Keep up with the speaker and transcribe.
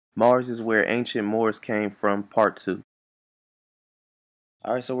Mars is where ancient Moors came from, part 2.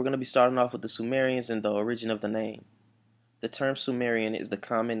 Alright, so we're going to be starting off with the Sumerians and the origin of the name. The term Sumerian is the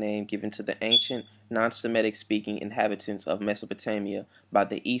common name given to the ancient, non-Semitic speaking inhabitants of Mesopotamia by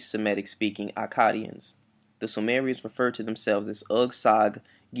the East Semitic speaking Akkadians. The Sumerians referred to themselves as Ug-Sag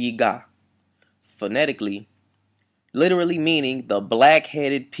Giga, phonetically, literally meaning the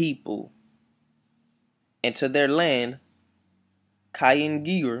black-headed people, and to their land,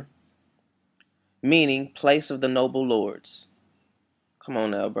 Kayin-Gir, meaning place of the noble lords. Come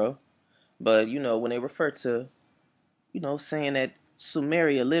on now, bro. But, when they refer to, saying that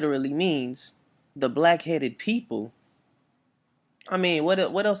Sumeria literally means the black-headed people, I mean,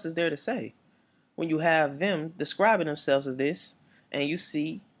 what else is there to say? When you have them describing themselves as this, and you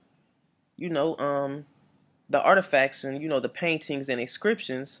see, the artifacts and, the paintings and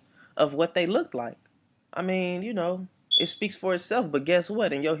inscriptions of what they looked like. I mean, it speaks for itself, but guess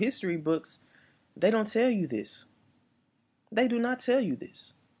what? In your history books, they don't tell you this. They do not tell you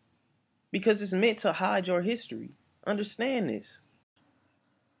this. Because it's meant to hide your history. Understand this.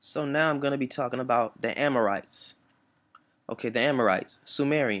 So now I'm going to be talking about the Amorites. Okay, the Amorites,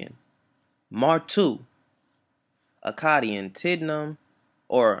 Sumerian, Martu, Akkadian, Tidnum,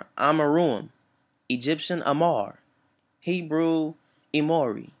 or Amaruim, Egyptian Amar, Hebrew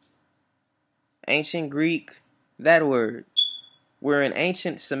Emori, Ancient Greek, that word. We're an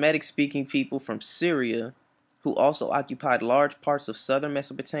ancient Semitic-speaking people from Syria who also occupied large parts of southern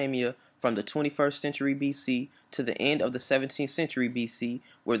Mesopotamia from the 21st century BC to the end of the 17th century BC,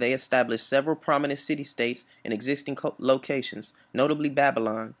 where they established several prominent city-states in existing locations, notably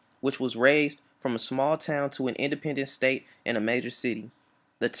Babylon, which was raised from a small town to an independent state and a major city.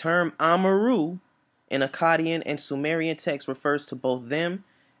 The term Amaru in Akkadian and Sumerian texts refers to both them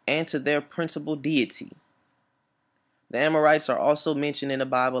and to their principal deity. The Amorites are also mentioned in the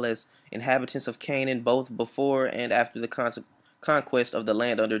Bible as inhabitants of Canaan both before and after the conquest of the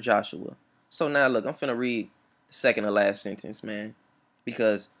land under Joshua. So now look, I'm finna read the second to last sentence, man,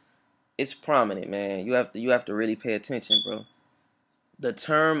 because it's prominent, man. You have to really pay attention, bro. The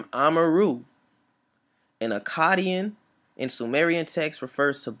term Amaru in Akkadian and Sumerian text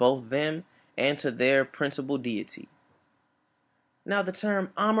refers to both them and to their principal deity. Now the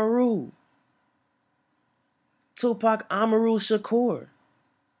term Amaru, Tupac Amaru Shakur.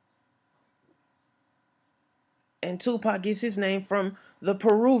 And Tupac gets his name from the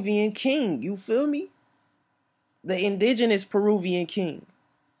Peruvian king, you feel me? The indigenous Peruvian king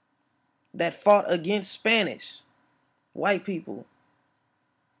that fought against Spanish, white people.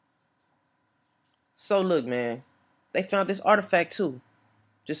 So look, man, they found this artifact too,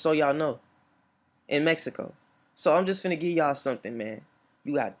 just so y'all know, in Mexico. So I'm just finna give y'all something, man.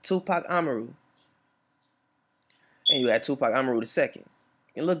 You got Tupac Amaru, and you got Tupac Amaru II.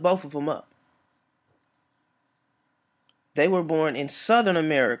 And look both of them up. They were born in Southern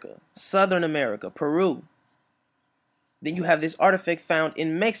America, Peru. Then you have this artifact found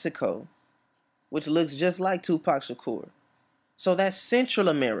in Mexico, which looks just like Tupac Shakur. So that's Central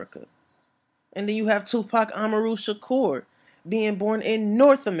America. And then you have Tupac Amaru Shakur being born in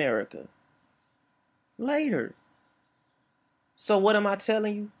North America later. So what am I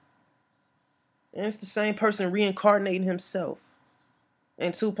telling you? And it's the same person reincarnating himself.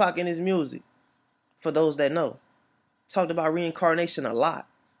 And Tupac in his music, for those that know, talked about reincarnation a lot.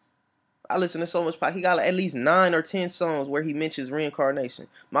 I listen to so much Pac. He got at least 9 or 10 songs where he mentions reincarnation.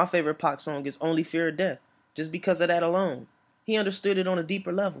 My favorite Pac song is Only Fear of Death, just because of that alone. He understood it on a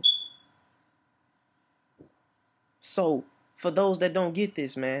deeper level. So, for those that don't get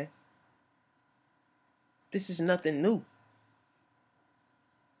this, man, this is nothing new.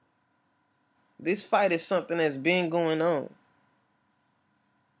 This fight is something that's been going on.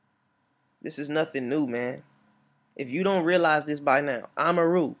 This is nothing new, man. If you don't realize this by now,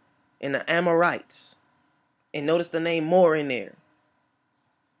 Amaru and the Amorites, and notice the name Moor in there.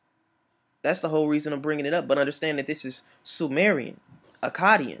 That's the whole reason I'm bringing it up. But understand that this is Sumerian,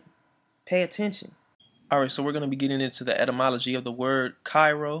 Akkadian. Pay attention. All right, so we're going to be getting into the etymology of the word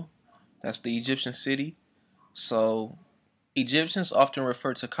Cairo. That's the Egyptian city. So Egyptians often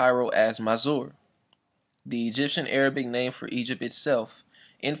refer to Cairo as Mazur, the Egyptian Arabic name for Egypt itself,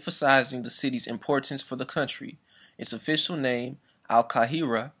 emphasizing the city's importance for the country. Its official name,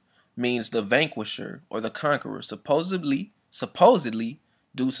 Al-Qahira, means the vanquisher or the conqueror, supposedly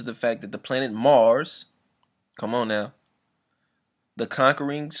due to the fact that the planet Mars, come on now, the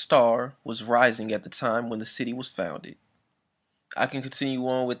conquering star, was rising at the time when the city was founded. I can continue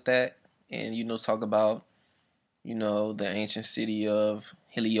on with that and, talk about, the ancient city of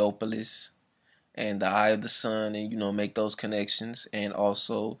Heliopolis and the eye of the sun, and make those connections, and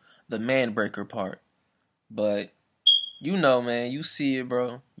also the man breaker part. But man, you see it,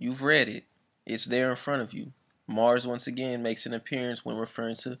 bro. You've read it. It's there in front of you. Mars once again makes an appearance when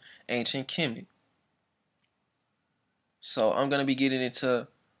referring to ancient Kemet. So I'm gonna be getting into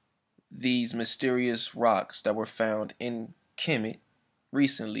these mysterious rocks that were found in Kemet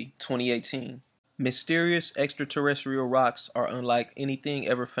recently, 2018. Mysterious extraterrestrial rocks are unlike anything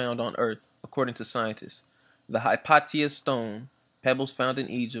ever found on Earth, according to scientists. The Hypatia stone, pebbles found in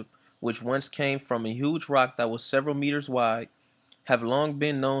Egypt, which once came from a huge rock that was several meters wide, have long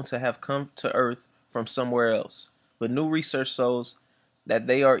been known to have come to Earth from somewhere else. But new research shows that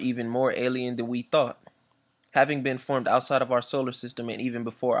they are even more alien than we thought, having been formed outside of our solar system and even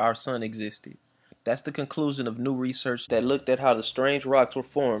before our sun existed. That's the conclusion of new research that looked at how the strange rocks were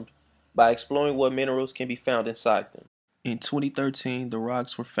formed by exploring what minerals can be found inside them. In 2013, the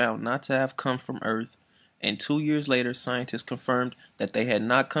rocks were found not to have come from Earth, and 2 years later, scientists confirmed that they had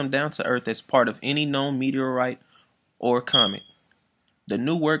not come down to Earth as part of any known meteorite or comet. The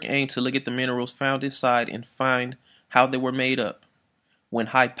new work aimed to look at the minerals found inside and find how they were made up. When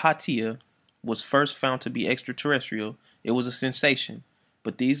Hypatia was first found to be extraterrestrial, it was a sensation,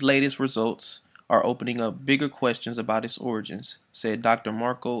 but these latest results are opening up bigger questions about its origins, said Dr.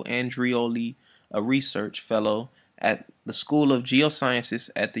 Marco Andreoli, a research fellow at the School of Geosciences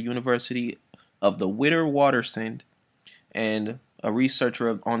at the University of the Witwatersrand and a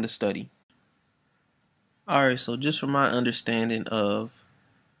researcher on the study. Alright, so just from my understanding of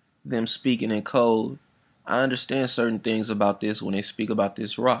them speaking in code, I understand certain things about this when they speak about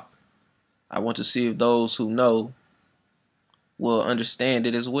this rock. I want to see if those who know will understand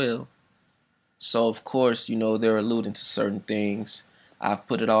it as well. So, of course, they're alluding to certain things. I've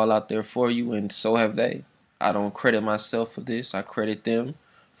put it all out there for you, and so have they. I don't credit myself for this. I credit them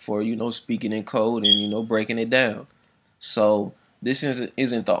for, speaking in code and, breaking it down. So, this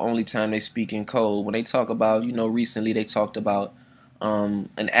isn't the only time they speak in code. When they talk about, recently they talked about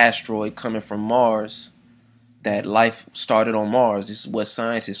an asteroid coming from Mars, that life started on Mars. This is what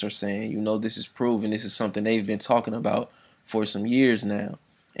scientists are saying. This is proven. This is something they've been talking about for some years now.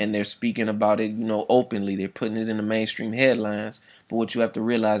 And they're speaking about it, openly. They're putting it in the mainstream headlines. But what you have to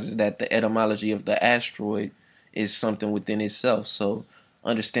realize is that the etymology of the asteroid is something within itself. So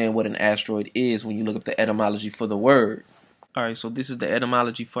understand what an asteroid is when you look up the etymology for the word. Alright, so this is the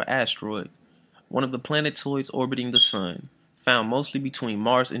etymology for asteroid. One of the planetoids orbiting the sun, found mostly between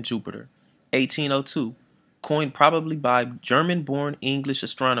Mars and Jupiter. 1802. Coined probably by German-born English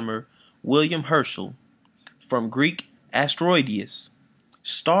astronomer William Herschel, from Greek asteroideus,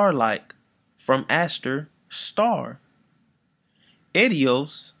 star-like, from aster, star.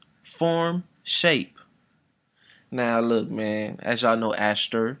 Eidos, form, shape. Now look, man, as y'all know,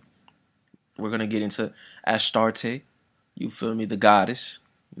 Aster, we're going to get into Astarte, you feel me, the goddess,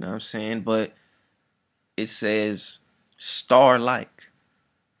 you know what I'm saying, but it says star-like.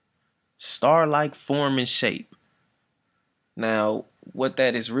 Star-like form and shape. Now, what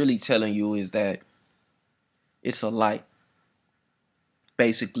that is really telling you is that it's a light.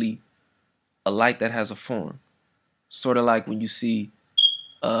 Basically, a light that has a form. Sort of like when you see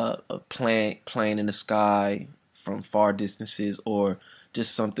a plane in the sky from far distances, or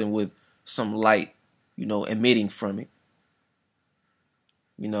just something with some light, emitting from it.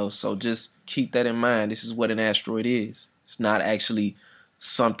 So just keep that in mind. This is what an asteroid is. It's not actually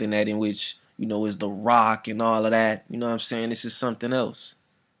something that in which, is the rock and all of that. You know what I'm saying? This is something else.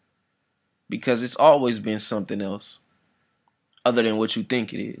 Because it's always been something else other than what you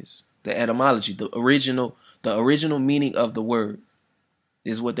think it is. The etymology, the original meaning of the word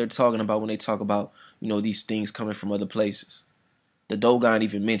is what they're talking about when they talk about, these things coming from other places. The Dogon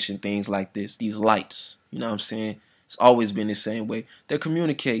even mentioned things like this, these lights. You know what I'm saying? It's always been the same way. They're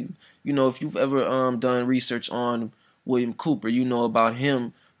communicating. If you've ever done research on William Cooper, you know about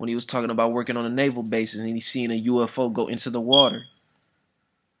him when he was talking about working on a naval bases and he's seeing a UFO go into the water.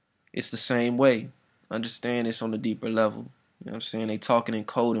 It's the same way. Understand this on a deeper level. You know what I'm saying? They talking in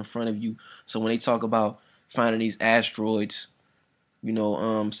code in front of you. So when they talk about finding these asteroids,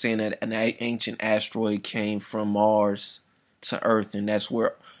 saying that an ancient asteroid came from Mars to Earth and that's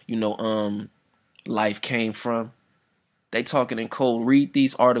where, life came from. They talking in code. Read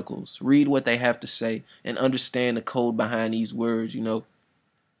these articles. Read what they have to say and understand the code behind these words,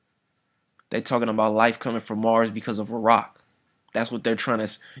 They talking about life coming from Mars because of a rock. That's what they're trying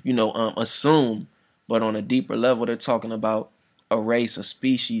to, assume. But on a deeper level, they're talking about a race, a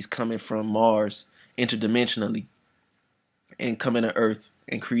species coming from Mars interdimensionally and coming to Earth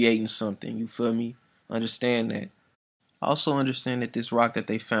and creating something. You feel me? Understand that. Also understand that this rock that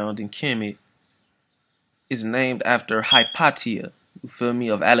they found in Kemet is named after Hypatia, you feel me,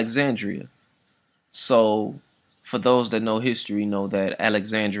 of Alexandria. So, for those that know history, know that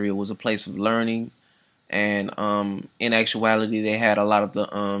Alexandria was a place of learning, and in actuality, they had a lot of the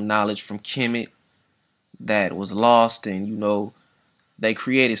knowledge from Kemet that was lost, and they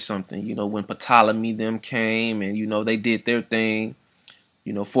created something. When Ptolemy them came, and they did their thing,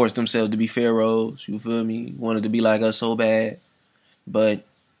 forced themselves to be pharaohs. You feel me? Wanted to be like us so bad, but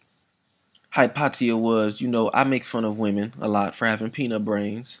Hypatia was, I make fun of women a lot for having peanut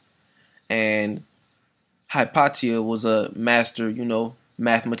brains, and Hypatia was a master,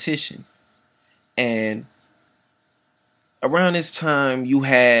 mathematician. And around this time, you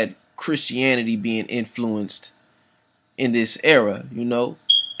had Christianity being influenced in this era,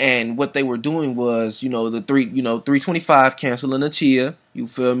 And what they were doing was, the 325 canceling the Chia, you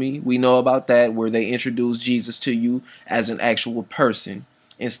feel me? We know about that, where they introduced Jesus to you as an actual person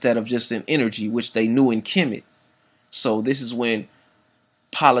instead of just an energy, which they knew in Kemet. So this is when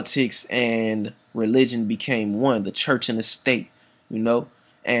politics and religion became one, the church and the state,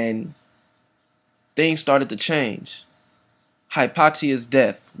 and things started to change. Hypatia's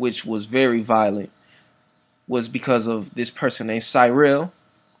death, which was very violent, was because of this person named Cyril,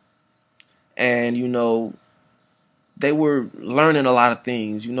 and they were learning a lot of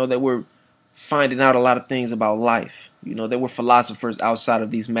things. They were finding out a lot of things about life. They were philosophers outside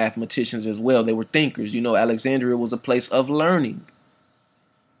of these mathematicians as well. They were thinkers. Alexandria was a place of learning.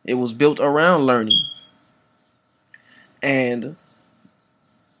 It was built around learning. And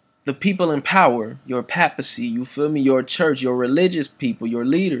the people in power, your papacy, you feel me, your church, your religious people, your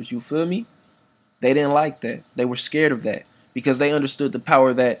leaders, you feel me, they didn't like that. They were scared of that because they understood the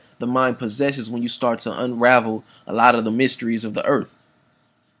power that the mind possesses when you start to unravel a lot of the mysteries of the earth.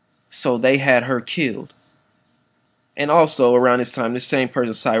 So they had her killed. And also around this time, this same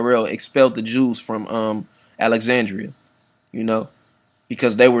person, Cyril, expelled the Jews from Alexandria,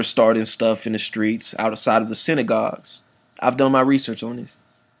 because they were starting stuff in the streets outside of the synagogues. I've done my research on this.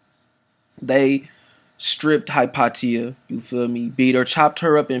 They stripped Hypatia, you feel me, beat her, chopped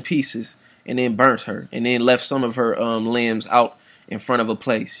her up in pieces, and then burnt her, and then left some of her limbs out in front of a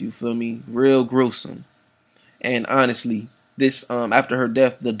place, you feel me, real gruesome. And honestly, this after her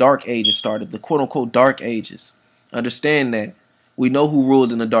death, the Dark Ages started, the quote-unquote Dark Ages. Understand that. We know who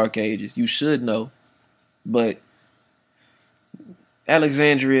ruled in the Dark Ages. You should know. But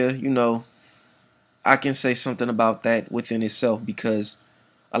Alexandria, I can say something about that within itself because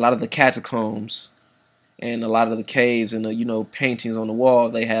a lot of the catacombs and a lot of the caves and the paintings on the wall,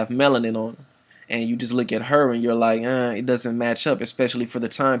 they have melanin on them. And you just look at her and you're like, it doesn't match up, especially for the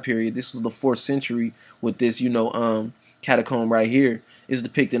time period. This was the 4th century with this, catacomb right here is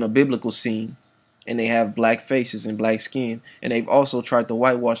depicting a biblical scene. And they have black faces and black skin. And they've also tried to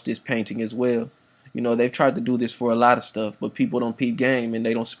whitewash this painting as well. They've tried to do this for a lot of stuff, but people don't peep game and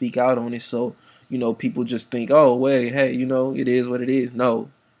they don't speak out on it. So, people just think, oh, wait, hey, it is what it is. No,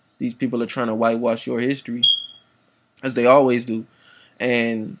 these people are trying to whitewash your history, as they always do.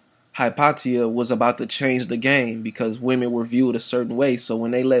 And Hypatia was about to change the game because women were viewed a certain way. So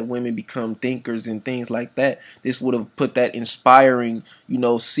when they let women become thinkers and things like that, this would have put that inspiring,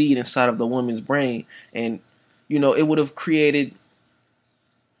 seed inside of the woman's brain. And, it would have created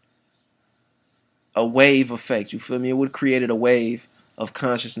a wave effect. You feel me? It would have created a wave of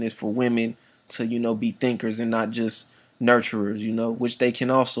consciousness for women to, be thinkers and not just nurturers, which they can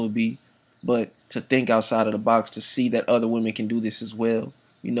also be, but to think outside of the box, to see that other women can do this as well.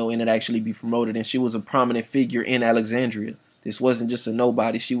 And it actually be promoted. And she was a prominent figure in Alexandria. This wasn't just a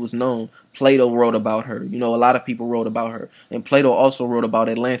nobody. She was known. Plato wrote about her. A lot of people wrote about her. And Plato also wrote about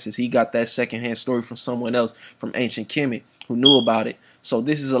Atlantis. He got that secondhand story from someone else from ancient Kemet who knew about it. So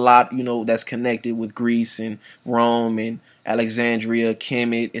this is a lot, that's connected with Greece and Rome and Alexandria,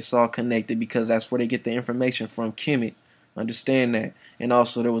 Kemet. It's all connected because that's where they get the information from, Kemet. Understand that. And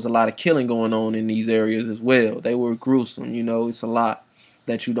also there was a lot of killing going on in these areas as well. They were gruesome. It's a lot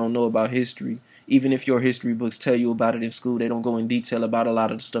that you don't know about history. Even if your history books tell you about it in school, they don't go in detail about a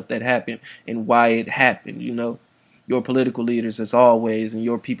lot of the stuff that happened and why it happened. Your political leaders, as always, and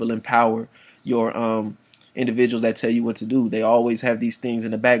your people in power, your individuals that tell you what to do, they always have these things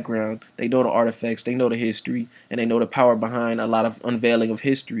in the background. They know the artifacts, they know the history, and they know the power behind a lot of unveiling of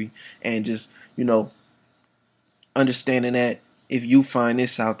history. And just, understanding that if you find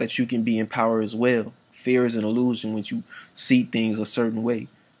this out, that you can be in power as well. Fear is an illusion when you see things a certain way.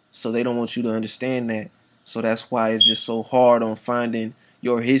 So they don't want you to understand that. So that's why it's just so hard on finding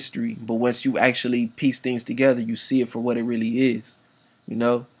your history. But once you actually piece things together, you see it for what it really is.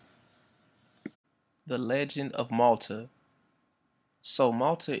 The legend of Malta. So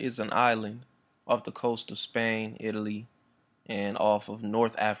Malta is an island off the coast of Spain, Italy, and off of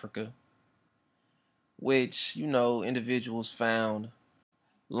North Africa, which, individuals found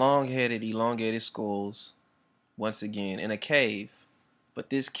long-headed, elongated skulls, once again, in a cave. But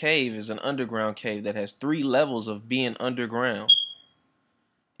this cave is an underground cave that has 3 levels of being underground.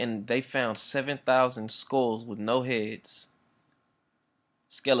 And they found 7,000 skulls with no heads,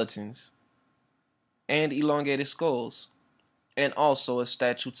 skeletons, and elongated skulls. And also a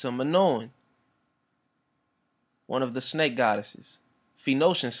statue to Minoan, one of the snake goddesses.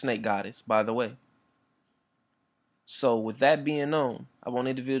 Phoenician snake goddess, by the way. So with that being known, I want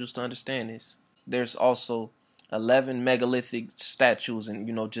individuals to understand this. There's also 11 megalithic statues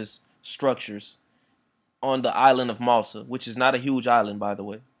and, just structures on the island of Malta, which is not a huge island, by the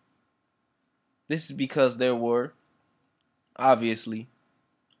way. This is because there were, obviously,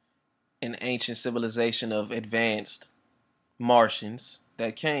 an ancient civilization of advanced Martians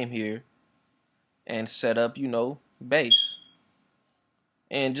that came here and set up, base.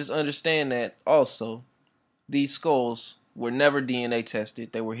 And just understand that also, these skulls were never DNA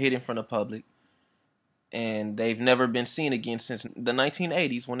tested. They were hidden from the public. And they've never been seen again since the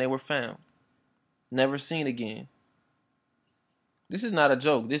 1980s when they were found. Never seen again. This is not a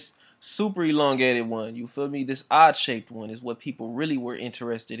joke. This super elongated one, you feel me? This odd-shaped one is what people really were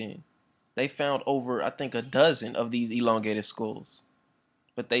interested in. They found over, I think, a dozen of these elongated skulls.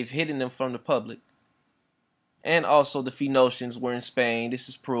 But they've hidden them from the public. And also the Phoenicians were in Spain. This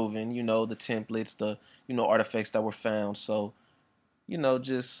is proven, the templates, the, artifacts that were found. So,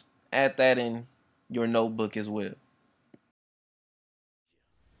 just add that in your notebook as well.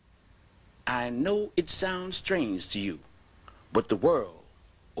 I know it sounds strange to you, but the world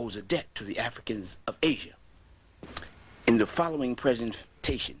owes a debt to the Africans of Asia. In the following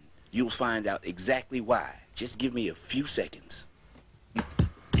presentation, you'll find out exactly why. Just give me a few seconds.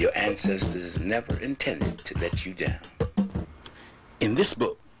 Your ancestors never intended to let you down. In this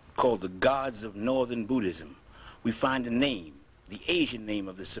book, called The Gods of Northern Buddhism, we find a name, the Asian name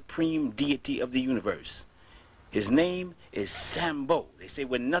of the supreme deity of the universe. His name is Sambo. They say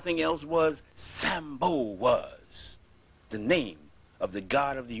when nothing else was, Sambo was the name of the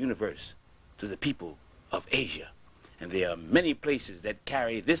God of the universe to the people of Asia. And there are many places that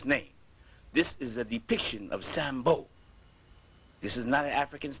carry this name. This is a depiction of Sambo. This is not an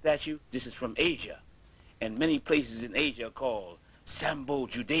African statue. This is from Asia. And many places in Asia are called Sambo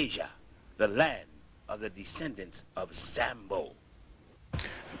Judasia, the land of the descendants of Sambo.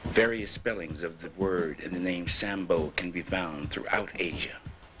 Various spellings of the word and the name Sambo can be found throughout Asia.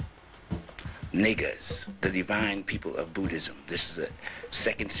 Negas, the divine people of Buddhism. This is a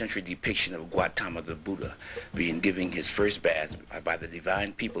 2nd century depiction of Gautama the Buddha being given his first bath by the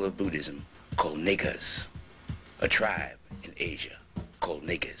divine people of Buddhism called Negas, a tribe in Asia called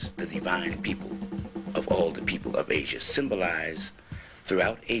Negas, the divine people of all the people of Asia, symbolized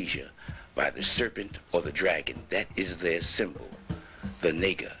throughout Asia by the serpent or the dragon. That is their symbol. The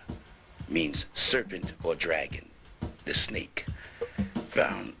Nega means serpent or dragon, the snake,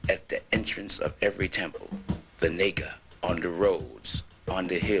 found at the entrance of every temple. The Nega on the roads, on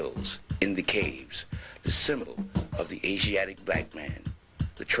the hills, in the caves, the symbol of the Asiatic black man,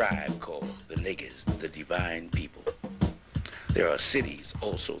 the tribe called the Negas, the divine people. There are cities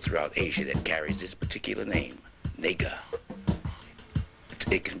also throughout Asia that carries this particular name, Nega.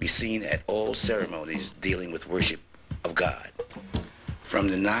 It can be seen at all ceremonies dealing with worship of God. From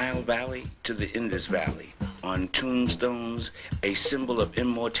the Nile Valley to the Indus Valley, on tombstones, a symbol of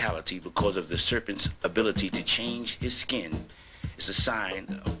immortality because of the serpent's ability to change his skin is a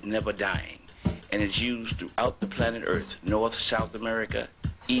sign of never dying, and is used throughout the planet Earth, North, South America,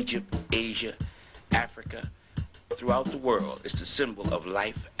 Egypt, Asia, Africa, throughout the world. It's the symbol of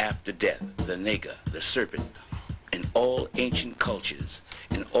life after death, the Nega, the serpent. In all ancient cultures,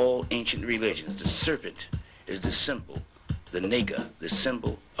 in all ancient religions, the serpent is the symbol, the Nega, the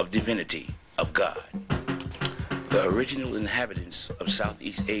symbol of divinity, of God. The original inhabitants of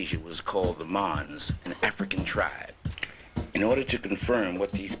Southeast Asia was called the Mons, an African tribe. In order to confirm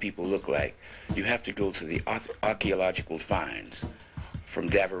what these people look like, you have to go to the archaeological finds from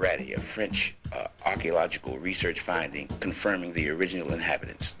Davarati, a French archaeological research finding confirming the original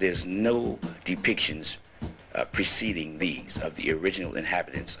inhabitants. There's no depictions preceding these of the original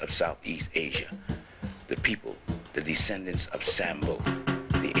inhabitants of Southeast Asia, the people, the descendants of Sambo,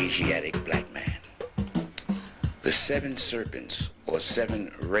 the Asiatic black man. The 7 serpents, or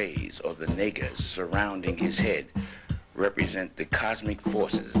 7 rays of the Negas surrounding his head, represent the cosmic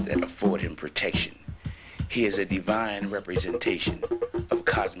forces that afford him protection. He is a divine representation of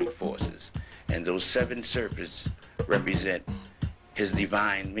cosmic forces, and those 7 serpents represent his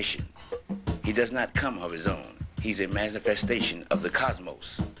divine mission He does not come of his own. He's a manifestation of the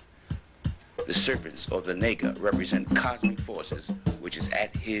cosmos. The serpents, or the Nega, represent cosmic forces which is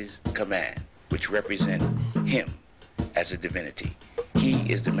at his command, which represent him as a divinity.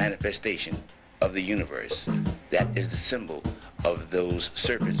 He is the manifestation of the universe. That is the symbol of those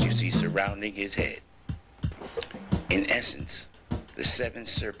serpents you see surrounding his head. In essence, the 7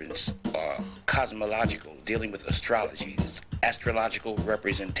 serpents are cosmological, dealing with astrology, astrological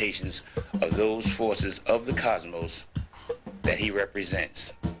representations of those forces of the cosmos that he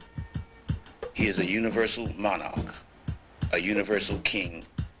represents. He is a universal monarch, a universal king,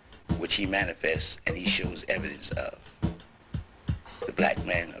 which he manifests and he shows evidence of. The black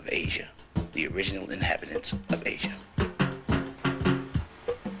man of Asia, the original inhabitants of Asia.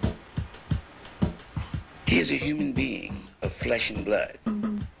 He is a human being of flesh and blood.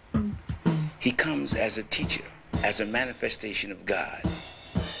 He comes as a teacher, as a manifestation of God.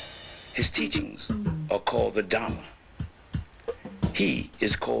 His teachings are called the Dhamma. He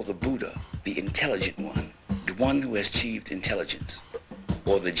is called the Buddha, the intelligent one, the one who has achieved intelligence,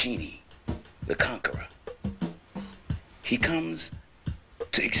 or the genie, the conqueror. He comes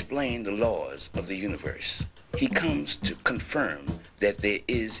to explain the laws of the universe. He comes to confirm that there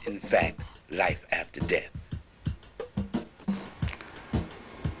is, in fact, life after death.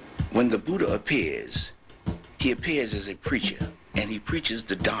 When the Buddha appears, he appears as a preacher, and he preaches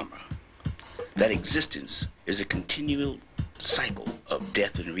the Dhamma, that existence is a continual cycle of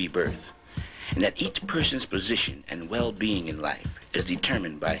death and rebirth, and that each person's position and well-being in life is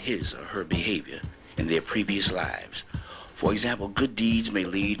determined by his or her behavior in their previous lives. For example, good deeds may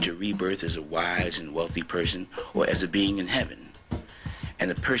lead to rebirth as a wise and wealthy person or as a being in heaven,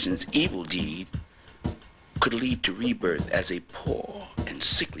 and a person's evil deed could lead to rebirth as a poor and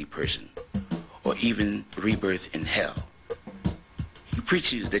sickly person, or even rebirth in hell. He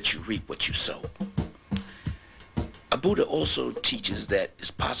preaches that you reap what you sow. A Buddha also teaches that it's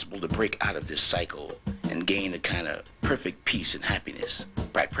possible to break out of this cycle and gain a kind of perfect peace and happiness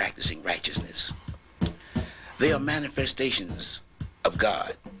by practicing righteousness. They are manifestations of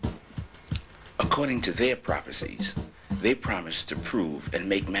God. According to their prophecies, they promise to prove and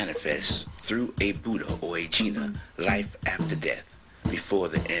make manifest through a Buddha or a Jina life after death before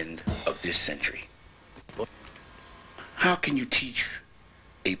the end of this century. How can you teach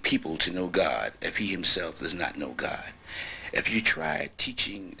a people to know God if he himself does not know God? If you try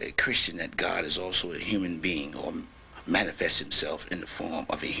teaching a Christian that God is also a human being, or manifests himself in the form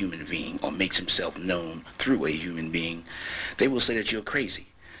of a human being, or makes himself known through a human being, they will say that you're crazy,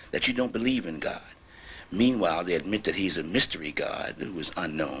 that you don't believe in God. Meanwhile, they admit that he's a mystery God who is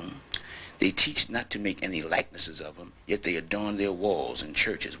unknown. They teach not to make any likenesses of him, yet they adorn their walls and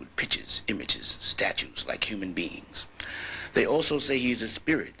churches with pictures, images, statues like human beings. They also say he is a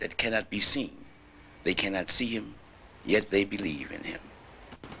spirit that cannot be seen. They cannot see him, yet they believe in him.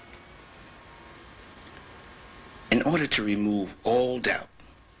 In order to remove all doubt,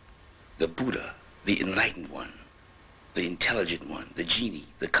 the Buddha, the enlightened one, the intelligent one, the genie,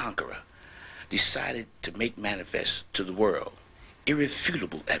 the conqueror, decided to make manifest to the world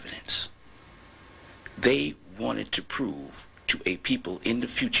irrefutable evidence. They wanted to prove to a people in the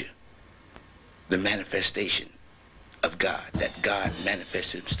future the manifestation of God, that God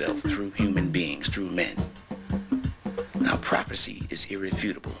manifests himself through human beings, through men. Now, prophecy is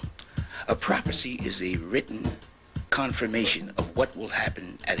irrefutable. A prophecy is a written confirmation of what will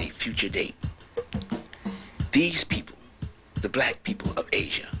happen at a future date. These people, the black people of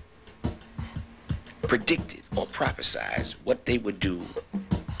Asia, predicted or prophesied what they would do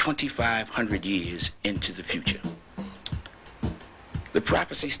 2,500 years into the future. The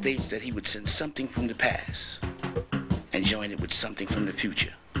prophecy states that he would send something from the past and join it with something from the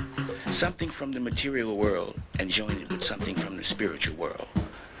future, something from the material world and join it with something from the spiritual world.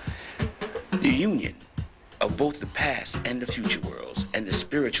 The union of both the past and the future worlds, and the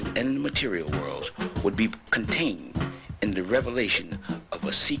spiritual and the material worlds, would be contained in the revelation of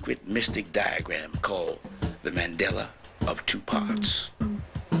a secret mystic diagram called the Mandala of Two Parts.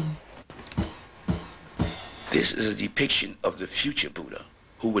 This is a depiction of the future Buddha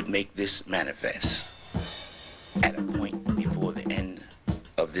who would make this manifest at a point before the end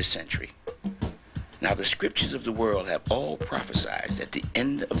of this century. Now, the scriptures of the world have all prophesied at the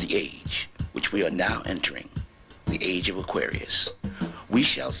end of the age, which we are now entering, the age of Aquarius, we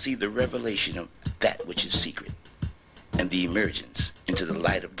shall see the revelation of that which is secret, and the emergence into the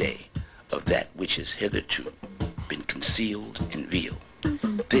light of day of that which has hitherto been concealed and veiled.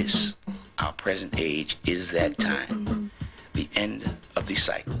 This, our present age, is that time, the end of the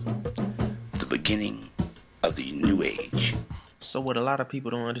cycle, the beginning of the new age, So what a lot of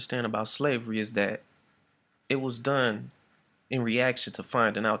people don't understand about slavery is that it was done in reaction to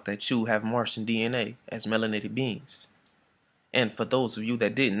finding out that you have Martian DNA as melanated beings. And for those of you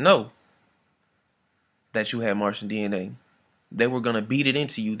that didn't know that you had Martian DNA, they were going to beat it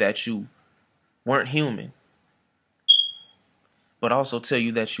into you that you weren't human, but also tell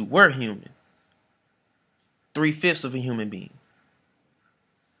you that you were human. 3/5 of a human being.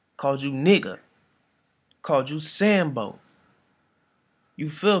 Called you nigga. Called you Sambo. You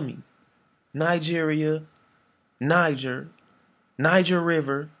feel me? Nigeria, Niger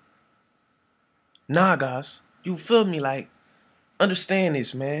River, Nagas. You feel me? Like, understand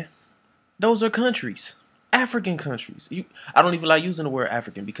this, man. Those are countries. African countries. I don't even like using the word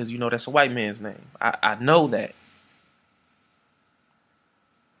African because, you know, that's a white man's name. I know that.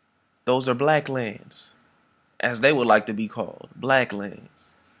 Those are black lands, as they would like to be called. Black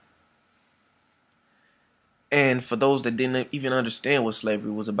lands. And for those that didn't even understand what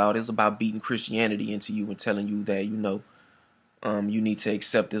slavery was about, it's about beating Christianity into you and telling you that, you know, you need to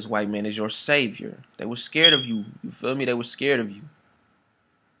accept this white man as your savior. They were scared of you. You feel me? They were scared of you.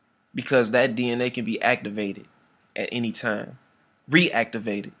 Because that DNA can be activated at any time.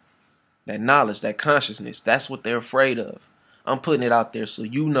 Reactivated. That knowledge, that consciousness, that's what they're afraid of. I'm putting it out there so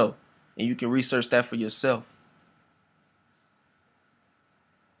you know. And you can research that for yourself.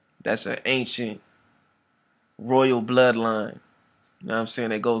 That's an ancient royal bloodline. You know what I'm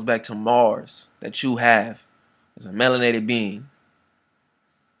saying? That goes back to Mars. That you have as a melanated being.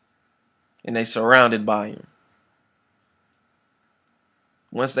 And they surrounded by him.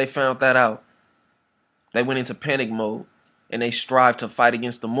 Once they found that out, they went into panic mode. And they strived to fight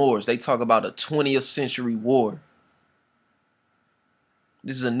against the Moors. They talk about a 20th century war.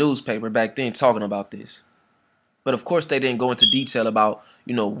 This is a newspaper back then talking about this. But of course they didn't go into detail about,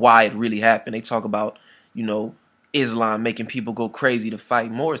 you know, why it really happened. They talk about, you know, Islam making people go crazy to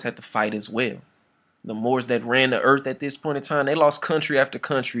fight. Moors had to fight as well. The Moors that ran the earth at this point in time, they lost country after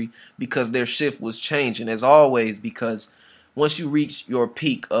country because their shift was changing, as always, because once you reach your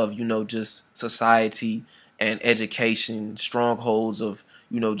peak of, you know, just society and education, strongholds of,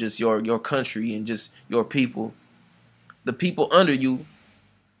 you know, just your country and just your people, the people under you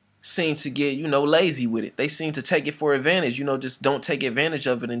seem to get, you know, lazy with it. They seem to take it for advantage, you know, just don't take advantage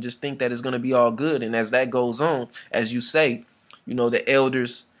of it and just think that it's going to be all good. And as that goes on, as you say, you know, the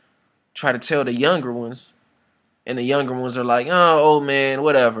elders try to tell the younger ones, and the younger ones are like, oh, old man,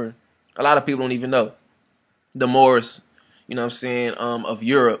 whatever. A lot of people don't even know. The Moors, you know what I'm saying, of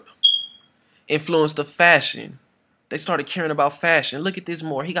Europe influenced the fashion. They started caring about fashion. Look at this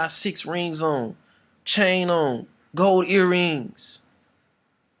Moor. He got 6 rings on, chain on, gold earrings.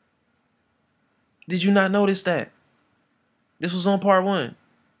 Did you not notice that? This was on part 1.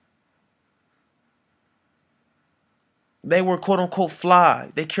 They were quote unquote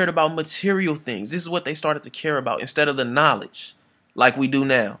fly. They cared about material things. This is what they started to care about instead of the knowledge like we do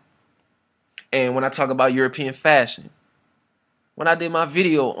now. And when I talk about European fashion, when I did my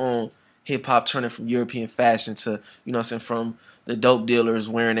video on hip hop turning from European fashion to, you know what I'm saying, from the dope dealers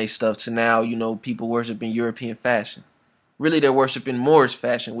wearing their stuff to now, you know, people worshiping European fashion. Really, they're worshiping Moorish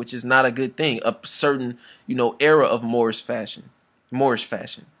fashion, which is not a good thing. A certain, you know, era of Moorish fashion.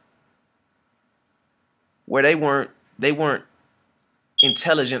 Where they weren't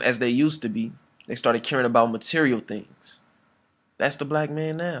intelligent as they used to be. They started caring about material things. That's the black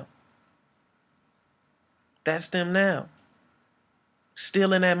man now. That's them now.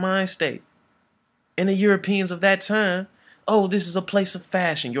 Still in that mind state. And the Europeans of that time, oh, this is a place of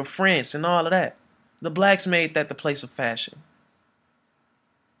fashion. Your France and all of that. The blacks made that the place of fashion.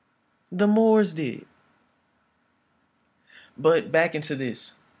 The Moors did. But back into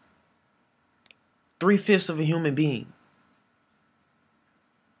this. 3/5 of a human being.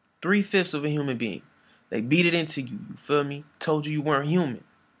 3/5 of a human being. They beat it into you. You feel me? Told you weren't human.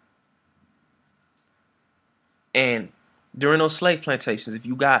 And during those slave plantations, if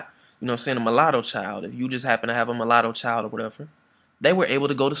you got, you know what I'm saying, a mulatto child, if you just happen to have a mulatto child or whatever, they were able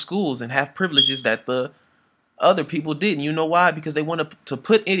to go to schools and have privileges that the other people didn't. You know why? Because they wanted to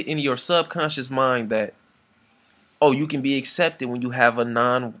put it in your subconscious mind that, oh, you can be accepted when you have a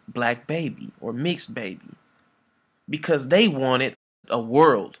non-black baby or mixed baby. Because they wanted a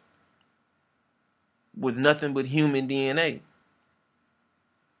world with nothing but human DNA.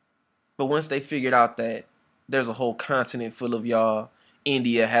 But once they figured out that there's a whole continent full of y'all,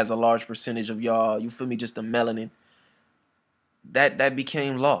 India has a large percentage of y'all, you feel me, just the melanin, that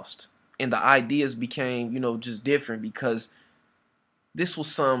became lost. And the ideas became, you know, just different because this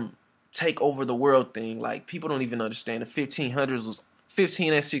was some take over the world thing. Like, people don't even understand the 1500s was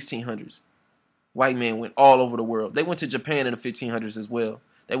 15 and 1600s. White men went all over the world. They went to Japan in the 1500s as well.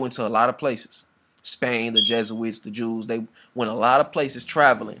 They went to a lot of places. Spain, the Jesuits, the Jews. They went a lot of places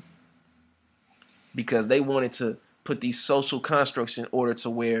traveling because they wanted to put these social constructs in order to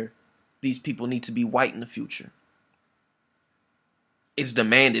where these people need to be white in the future. It's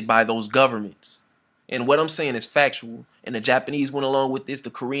demanded by those governments. And what I'm saying is factual. And the Japanese went along with this, the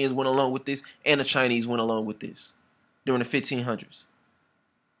Koreans went along with this, and the Chinese went along with this during the 1500s.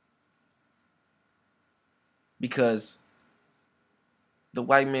 Because the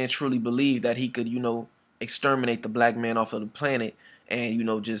white man truly believed that he could, exterminate the black man off of the planet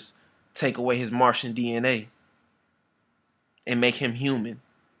and, just take away his Martian DNA and make him human.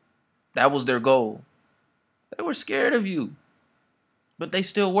 That was their goal. They were scared of you, but they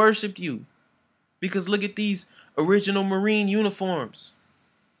still worshipped you. Because look at these original Marine uniforms.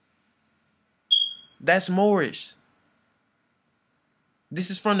 That's Moorish. This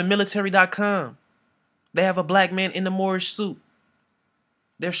is from the military.com. They have a black man in the Moorish suit.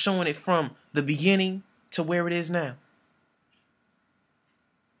 They're showing it from the beginning to where it is now.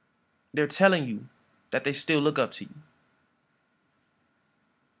 They're telling you that they still look up to you.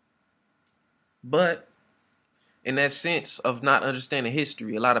 But in that sense of not understanding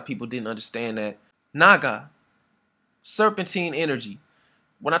history, a lot of people didn't understand that Naga, serpentine energy.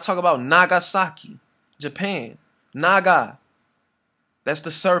 When I talk about Nagasaki, Japan, Naga, that's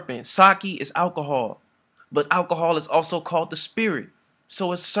the serpent. Sake is alcohol. But alcohol is also called the spirit.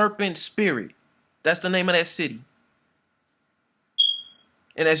 So it's serpent spirit. That's the name of that city.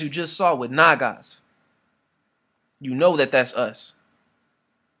 And as you just saw with Nagas, you know that that's us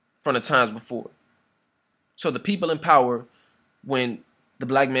from the times before. So the people in power, when the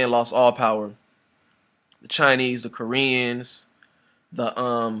black man lost all power, the Chinese, the Koreans,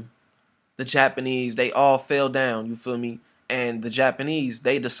 the Japanese, they all fell down, you feel me? And the Japanese,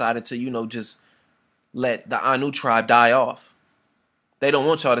 they decided to, just let the Anu tribe die off. They don't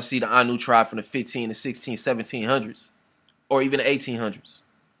want y'all to see the Anu tribe from the 15 to 16, 1700s or even the 1800s.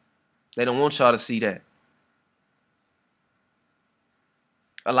 They don't want y'all to see that.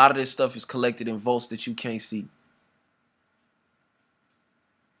 A lot of this stuff is collected in vaults that you can't see.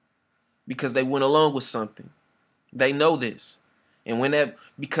 Because they went along with something. They know this. And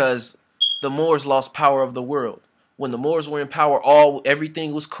because the Moors lost power of the world. When the Moors were in power,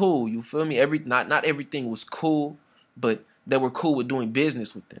 everything was cool. You feel me? Not everything was cool, but they were cool with doing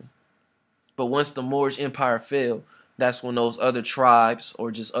business with them. But once the Moorish Empire fell, that's when those other tribes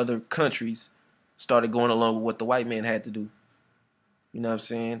or just other countries started going along with what the white man had to do. You know what I'm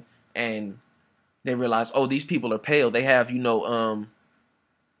saying? And they realized, oh, these people are pale. They have,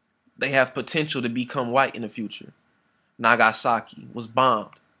 they have potential to become white in the future. Nagasaki was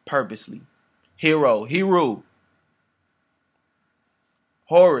bombed purposely. Hiru,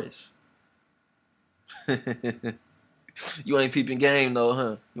 Horus. You ain't peeping game though,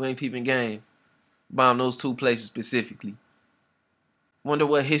 huh? You ain't peeping game. Bombed those two places specifically. Wonder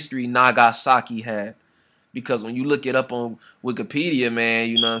what history Nagasaki had. Because when you look it up on Wikipedia, man,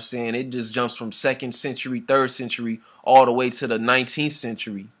 you know what I'm saying, it just jumps from 2nd century, 3rd century, all the way to the 19th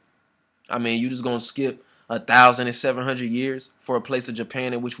century. I mean, you just gonna skip 1,700 years for a place of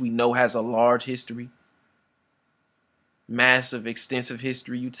Japan in which we know has a large history? Massive, extensive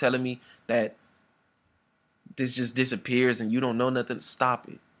history. You telling me that this just disappears and you don't know nothing? Stop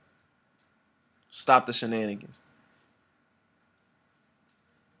it. Stop the shenanigans.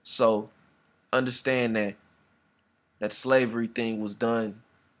 So, understand that slavery thing was done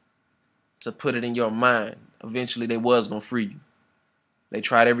to put it in your mind. Eventually, they was going to free you. They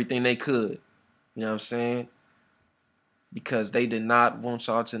tried everything they could. You know what I'm saying? Because they did not want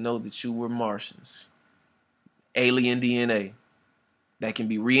y'all to know that you were Martians. Alien DNA that can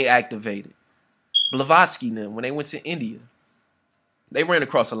be reactivated. Blavatsky and them, when they went to India, they ran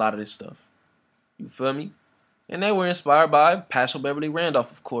across a lot of this stuff. You feel me? And they were inspired by Paschal Beverly Randolph,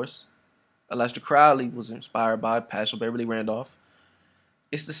 of course. Aleister Crowley was inspired by Paschal Beverly Randolph.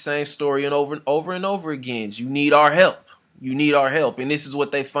 It's the same story and over and over again. You need our help. You need our help. And this is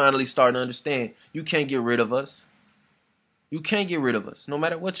what they finally started to understand. You can't get rid of us. You can't get rid of us. No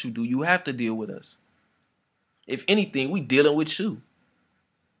matter what you do, you have to deal with us. If anything, we dealing with you.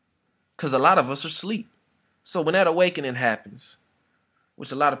 Because a lot of us are asleep. So when that awakening happens,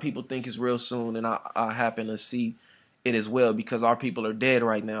 which a lot of people think is real soon, and I happen to see it as well, because our people are dead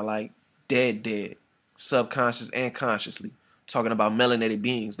right now, like dead, subconscious and consciously. Talking about melanated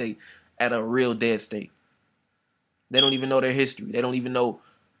beings, they at a real dead state. They don't even know their history. They don't even know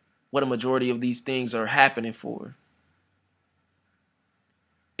what a majority of these things are happening for.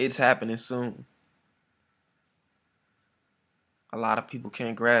 It's happening soon. A lot of people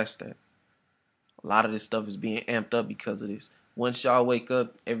can't grasp that. A lot of this stuff is being amped up because of this. Once y'all wake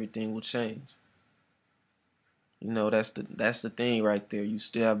up, everything will change. You know, that's the thing right there. You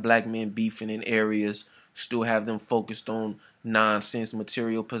still have black men beefing in areas, still have them focused on nonsense,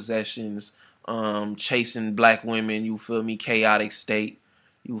 material possessions, chasing black women, you feel me, chaotic state,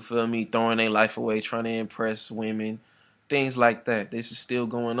 you feel me, throwing their life away, trying to impress women, things like that. This is still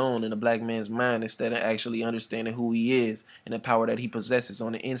going on in a black man's mind instead of actually understanding who he is and the power that he possesses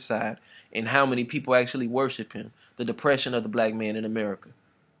on the inside and how many people actually worship him. The depression of the black man in America,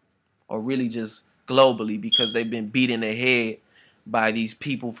 or really just globally, because they've been beat in the head by these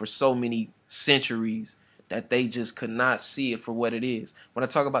people for so many centuries that they just could not see it for what it is. When I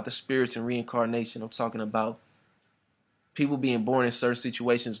talk about the spirits and reincarnation, I'm talking about people being born in certain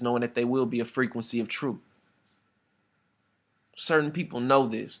situations knowing that they will be a frequency of truth. Certain people know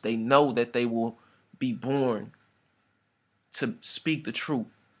this. They know that they will be born to speak the truth.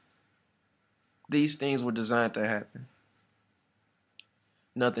 These things were designed to happen.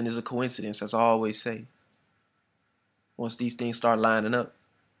 Nothing is a coincidence, as I always say. Once these things start lining up,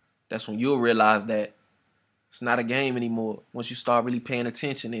 that's when you'll realize that it's not a game anymore. Once you start really paying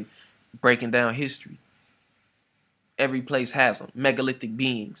attention and breaking down history. Every place has them. Megalithic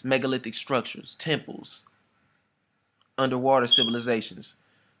beings, megalithic structures, temples, underwater civilizations.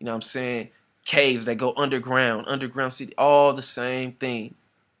 You know what I'm saying? Caves that go underground city, all the same thing.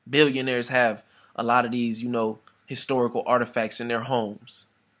 Billionaires have a lot of these, historical artifacts in their homes,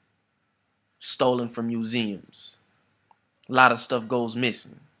 stolen from museums. A lot of stuff goes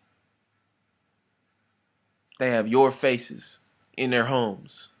missing. They have your faces in their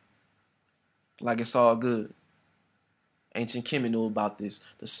homes, like it's all good. Ancient Kemet knew about this.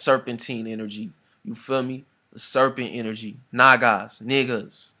 The serpentine energy, you feel me? The serpent energy, Nagas,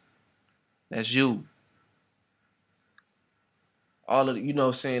 niggas. That's you. All of the, you know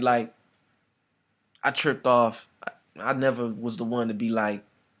what I'm saying? Like, I tripped off. I never was the one to be like,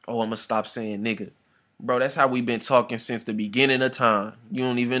 oh, I'm going to stop saying nigga. Bro, that's how we been talking since the beginning of time. You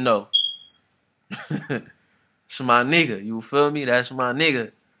don't even know. It's my nigga. You feel me? That's my nigga.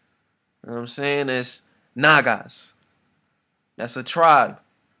 You know what I'm saying? That's Nagas. That's a tribe.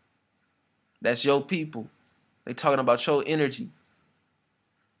 That's your people. They talking about your energy.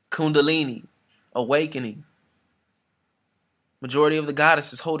 Kundalini. Awakening. Majority of the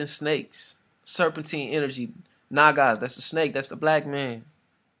goddesses holding snakes. Serpentine energy. Nagas. That's the snake. That's the black man.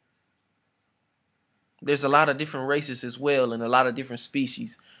 There's a lot of different races as well, and a lot of different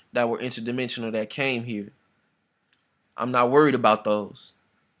species that were interdimensional that came here. I'm not worried about those.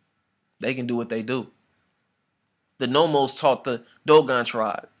 They can do what they do. The Nomos taught the Dogon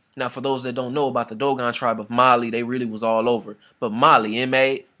tribe. Now, for those that don't know about the Dogon tribe of Mali, they really was all over. But Mali,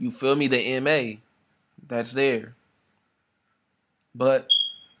 M.A., you feel me? The M.A., that's there. But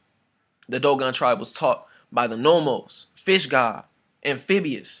the Dogon tribe was taught by the Nomos, fish god,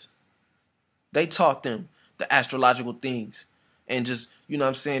 amphibious. They taught them the astrological things. And just, you know what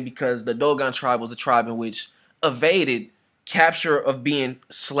I'm saying, because the Dogon tribe was a tribe in which evaded capture of being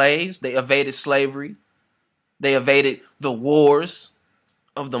slaves. They evaded slavery. They evaded the wars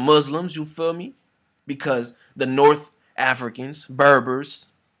of the Muslims, you feel me? Because the North Africans, Berbers,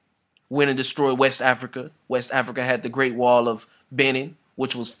 went and destroyed West Africa. West Africa had the Great Wall of Benin,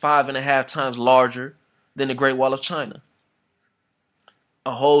 which was 5.5 times larger than the Great Wall of China.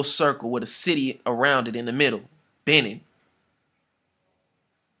 A whole circle with a city around it in the middle, Benin.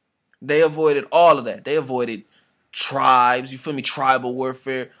 They avoided all of that. They avoided tribes, you feel me, tribal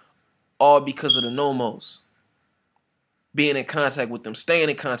warfare, all because of the Nomos. Being in contact with them, staying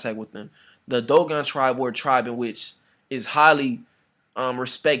in contact with them. The Dogon tribe were a tribe in which is highly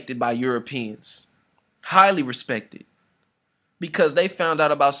respected by Europeans. Highly respected. Because they found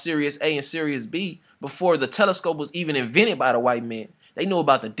out about Sirius A and Sirius B before the telescope was even invented by the white man. They knew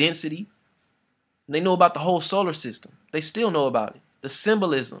about the density. They knew about the whole solar system. They still know about it. The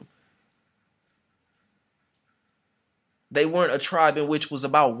symbolism. They weren't a tribe in which was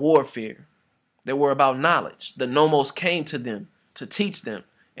about warfare. They were about knowledge. The Nomos came to them to teach them,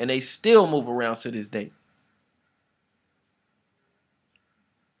 and they still move around to this day.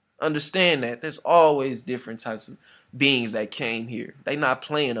 Understand that there's always different types of beings that came here. They're not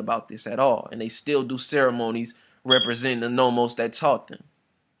playing about this at all, and they still do ceremonies representing the Nomos that taught them.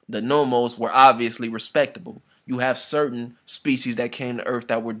 The Nomos were obviously respectable. You have certain species that came to Earth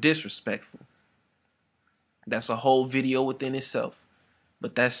that were disrespectful. That's a whole video within itself.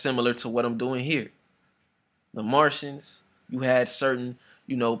 But that's similar to what I'm doing here. The Martians, you had certain,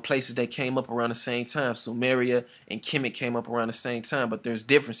 places that came up around the same time. Sumeria and Kemet came up around the same time, but there's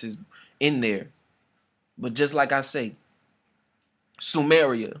differences in there. But just like I say,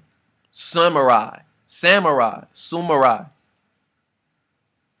 Sumeria, Samurai. Sumerai.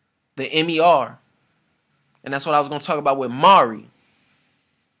 The M-E-R. And that's what I was going to talk about with Mari,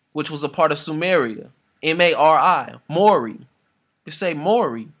 which was a part of Sumeria. M-A-R-I. Mori. You say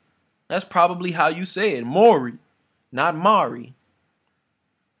Mori. That's probably how you say it. Mori. Not Mari.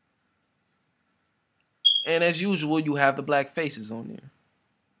 And as usual, you have the black faces on there.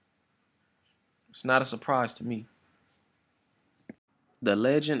 It's not a surprise to me. The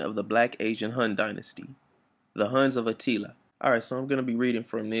Legend of the Black Asian Hun Dynasty. The Huns of Attila. Alright, so I'm going to be reading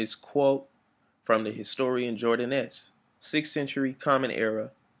from this quote from the historian Jordan S., 6th century Common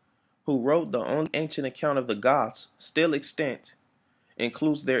Era, who wrote the only ancient account of the Goths still extant,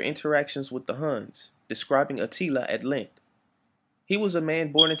 includes their interactions with the Huns, describing Attila at length. He was a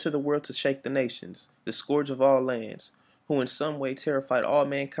man born into the world to shake the nations, the scourge of all lands, who in some way terrified all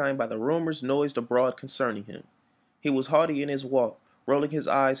mankind by the rumors noised abroad concerning him. He was haughty in his walk, rolling his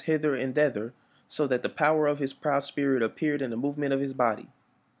eyes hither and thither, so that the power of his proud spirit appeared in the movement of his body.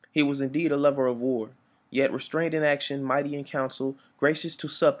 He was indeed a lover of war, yet restrained in action, mighty in counsel, gracious to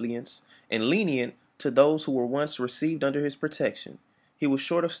suppliants, and lenient to those who were once received under his protection. He was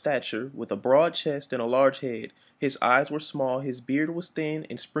short of stature, with a broad chest and a large head. His eyes were small, his beard was thin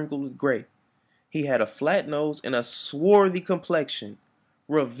and sprinkled with gray. He had a flat nose and a swarthy complexion,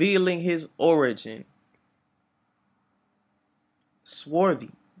 revealing his origin.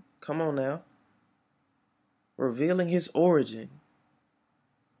 Swarthy. Come on now. Revealing his origin.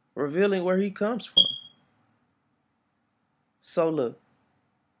 Revealing where he comes from. So look,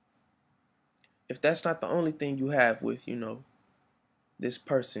 if that's not the only thing you have with, this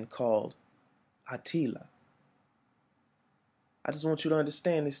person called Attila, I just want you to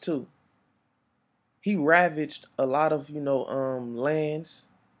understand this too. He ravaged a lot of, lands,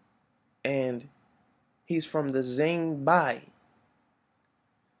 and he's from the Zhangbai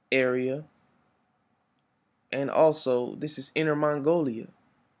area, and also this is Inner Mongolia,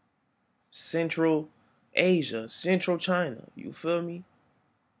 Central Asia, Central China, you feel me?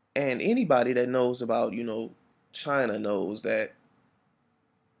 And anybody that knows about, China knows that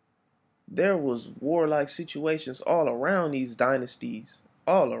there was warlike situations all around these dynasties,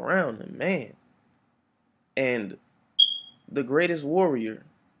 all around them, man. And the greatest warrior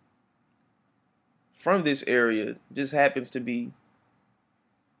from this area just happens to be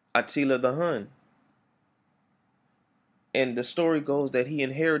Attila the Hun. And the story goes that he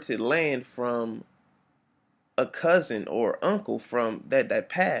inherited land from a cousin or uncle from that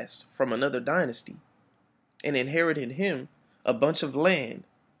passed from another dynasty, and inherited him a bunch of land.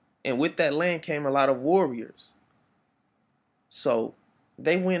 And with that land came a lot of warriors. So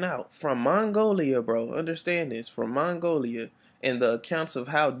they went out from Mongolia, bro. Understand this, from Mongolia. And the accounts of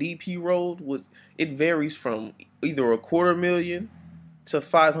how deep he rolled it varies from either 250,000 to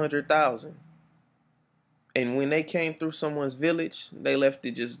 500,000. And when they came through someone's village, they left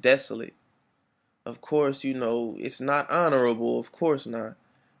it just desolate. Of course, it's not honorable. Of course not.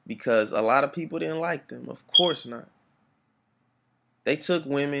 Because a lot of people didn't like them. Of course not. They took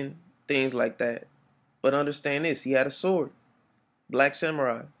women, things like that. But understand this, he had a sword. Black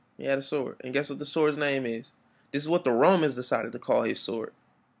samurai. He had a sword. And guess what the sword's name is? This is what the Romans decided to call his sword.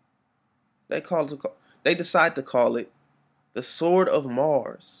 They decided to call it the Sword of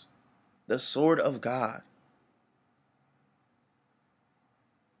Mars. The Sword of God.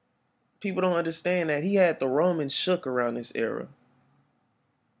 People don't understand that he had the Romans shook around this era.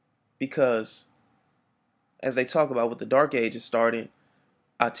 Because, as they talk about with the Dark Ages starting,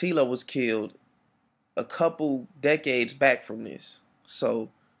 Attila was killed a couple decades back from this. So,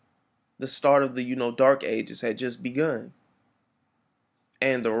 the start of the, Dark Ages had just begun.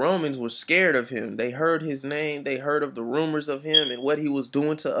 And the Romans were scared of him. They heard his name. They heard of the rumors of him and what he was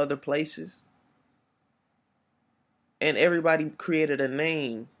doing to other places. And everybody created a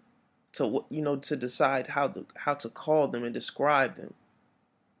name to decide how to call them and describe them.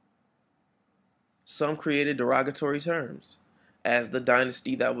 Some created derogatory terms. As the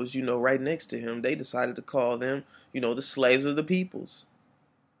dynasty that was, right next to him, they decided to call them, the slaves of the peoples.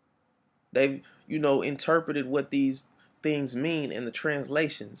 They've, interpreted what these things mean in the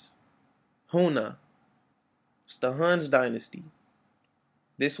translations. Huna. It's the Huns dynasty.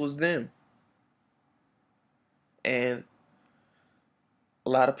 This was them. And a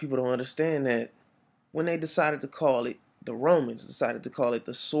lot of people don't understand that when they decided to call it, the Romans decided to call it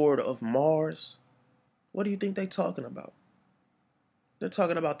the Sword of Mars, what do you think they're talking about? They're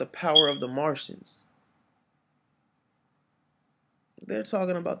talking about the power of the Martians. They're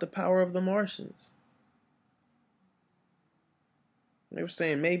talking about the power of the Martians. They were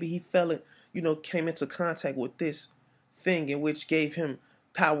saying maybe he came into contact with this thing in which gave him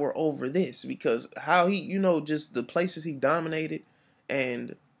power over this, because how he, just the places he dominated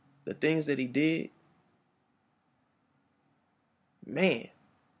and the things that he did, man.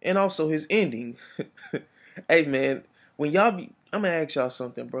 And also his ending. Hey man, when y'all be, I'm gonna ask y'all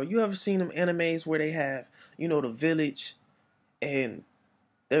something, bro. You ever seen them animes where they have, the village, and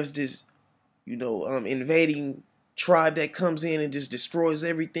there's this, invading tribe that comes in and just destroys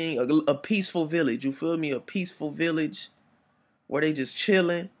everything? A peaceful village, you feel me? A peaceful village where they just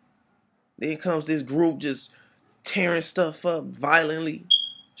chilling. Then comes this group just tearing stuff up violently,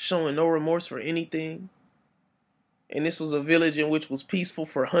 showing no remorse for anything. And this was a village in which was peaceful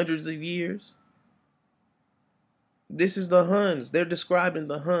for hundreds of years. This is the Huns. They're describing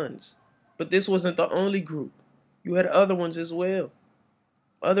the Huns. But this wasn't the only group. You had other ones as well.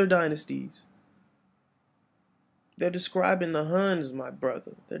 Other dynasties. They're describing the Huns, my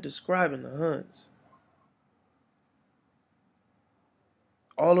brother. They're describing the Huns.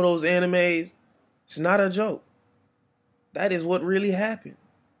 All of those animes, it's not a joke. That is what really happened.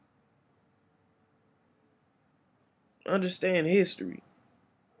 Understand history.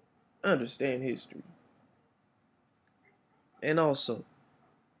 Understand history. And also,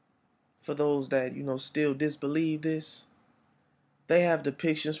 for those that, still disbelieve this, they have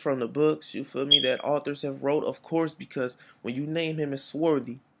depictions from the books, you feel me, that authors have wrote, of course, because when you name him as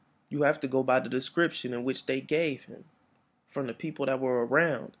swarthy, you have to go by the description in which they gave him from the people that were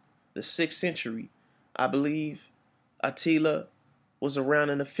around. The 6th century, I believe Attila was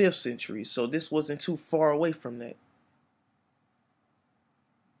around in the 5th century, so this wasn't too far away from that.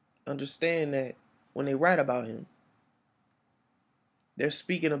 Understand that when they write about him, they're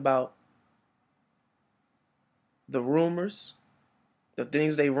speaking about the rumors, the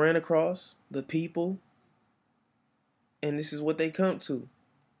things they ran across, the people, and this is what they come to.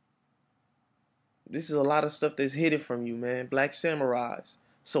 This is a lot of stuff that's hidden from you, man. Black samurais.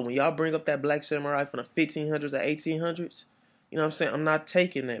 So when y'all bring up that black samurai from the 1500s or 1800s, you know what I'm saying? I'm not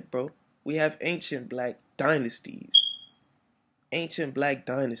taking that, bro. We have ancient black dynasties. Ancient black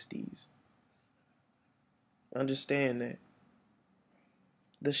dynasties. Understand that.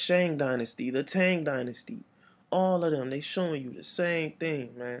 The Shang dynasty, the Tang dynasty, all of them, they showing you the same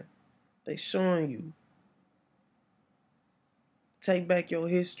thing, man. They showing you. Take back your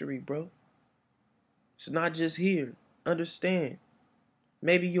history, bro. It's not just here. Understand.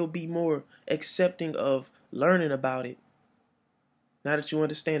 Maybe you'll be more accepting of learning about it. Now that you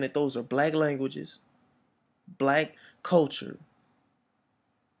understand that those are black languages, black culture,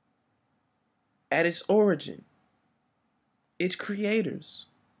 at its origin, its creators,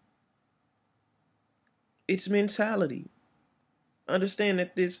 its mentality. Understand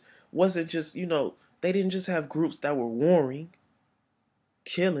that this wasn't just, they didn't just have groups that were warring,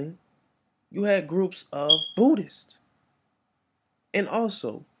 killing. You had groups of Buddhists. And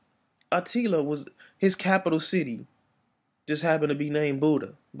also, Attila was, his capital city just happened to be named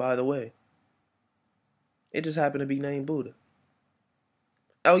Buda, by the way. It just happened to be named Buda.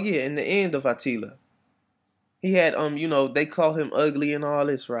 Oh yeah, in the end of Attila, he had, they call him ugly and all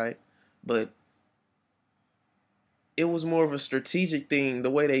this, right? But it was more of a strategic thing, the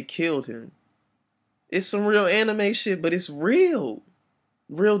way they killed him. It's some real anime shit, but it's real.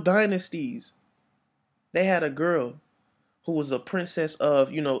 Real dynasties. They had a girl who was a princess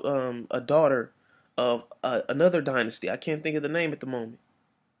of, a daughter of another dynasty. I can't think of the name at the moment.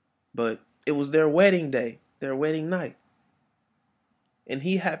 But it was their wedding day, their wedding night. And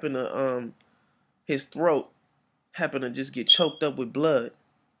he happened to, his throat happened to just get choked up with blood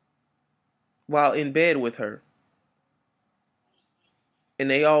while in bed with her. And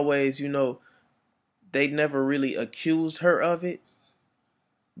they always, they never really accused her of it.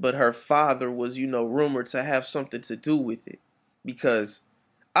 But her father was, rumored to have something to do with it. Because,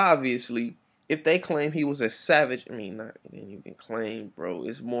 obviously, if they claim he was a savage, I mean, not even claim, bro.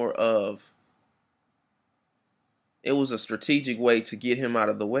 It's more of, it was a strategic way to get him out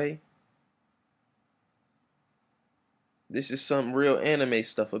of the way. This is some real anime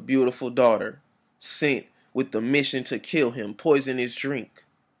stuff. A beautiful daughter sent with the mission to kill him, poison his drink,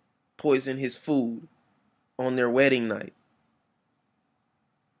 poison his food on their wedding night.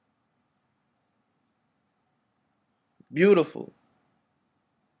 Beautiful.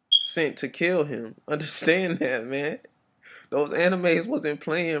 Sent to kill him. Understand that, man. Those animes wasn't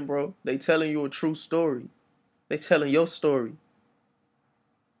playing, bro. They telling you a true story. They telling your story.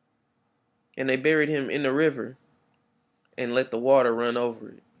 And they buried him in the river and let the water run over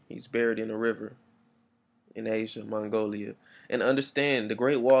it. He's buried in a river in Asia, Mongolia. And understand, the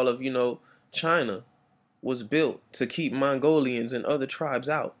Great Wall of, China was built to keep Mongolians and other tribes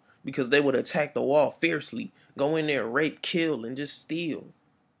out, because they would attack the wall fiercely, go in there, rape, kill, and just steal.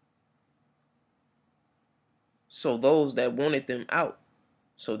 So those that wanted them out,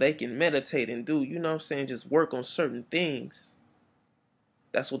 so they can meditate and do, you know what I'm saying, just work on certain things.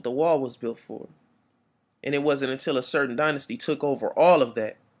 That's what the wall was built for. And it wasn't until a certain dynasty took over all of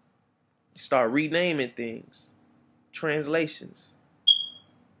that, start renaming things, translations.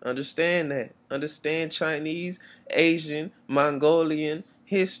 Understand that. Understand Chinese, Asian, Mongolian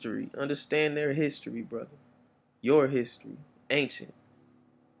history. Understand their history, brother. Your history. Ancient.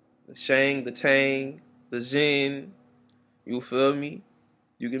 The Shang, the Tang, the Jin. You feel me?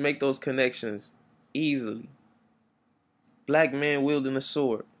 You can make those connections easily. Black man wielding a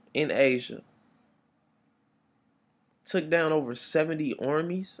sword in Asia. Took down over 70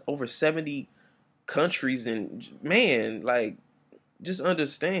 armies, over 70 countries, and man, like, just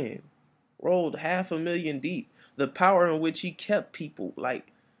understand. Rolled 500,000 deep. The power in which he kept people,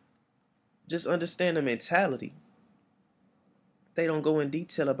 like, just understand the mentality. They don't go in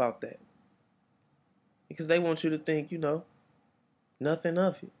detail about that. Because they want you to think, nothing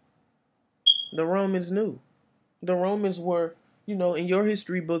of it. The Romans knew. The Romans were, in your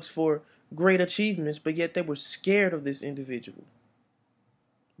history books for great achievements, but yet they were scared of this individual.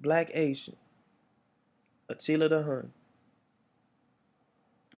 Black Asian. Attila the Hun.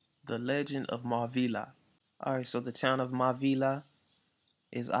 The legend of Mavila. Alright, so the town of Mavila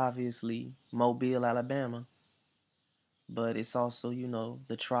is obviously Mobile, Alabama. But it's also,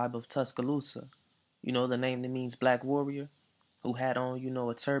 the tribe of Tuscaloosa. The name that means black warrior, who had on,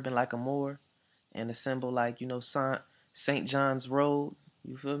 a turban like a Moor, and a symbol like, St. John's Road.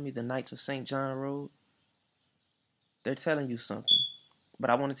 You feel me? The Knights of St. John Road. They're telling you something. But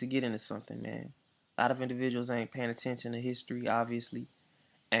I wanted to get into something, man. A lot of individuals ain't paying attention to history, obviously.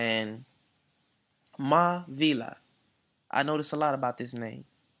 And Mavila. I notice a lot about this name.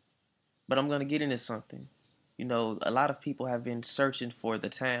 But I'm going to get into something. A lot of people have been searching for the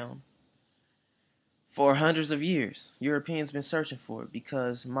town for hundreds of years. Europeans been searching for it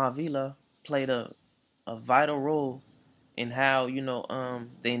because Mavila played a vital role in how,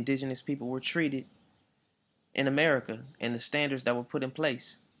 the indigenous people were treated in America and the standards that were put in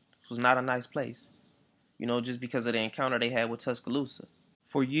place. This was not a nice place, just because of the encounter they had with Tuscaloosa.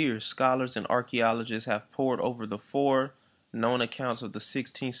 For years, scholars and archaeologists have pored over the 4 known accounts of the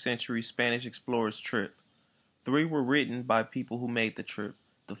 16th century Spanish explorers' trip. 3 were written by people who made the trip.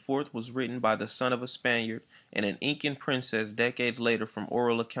 The 4th was written by the son of a Spaniard and an Incan princess decades later from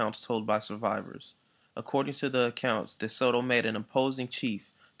oral accounts told by survivors. According to the accounts, De Soto made an imposing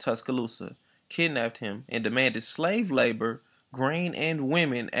chief, Tuscaloosa, kidnapped him, and demanded slave labor, grain, and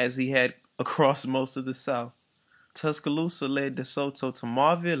women as he had across most of the South. Tuscaloosa led De Soto to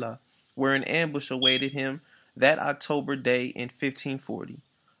Mavila, where an ambush awaited him that October day in 1540.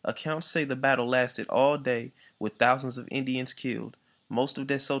 Accounts say the battle lasted all day, with thousands of Indians killed, most of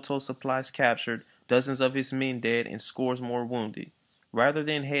De Soto's supplies captured, dozens of his men dead, and scores more wounded. Rather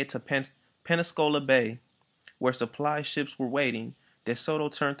than head to Pensacola Bay, where supply ships were waiting, De Soto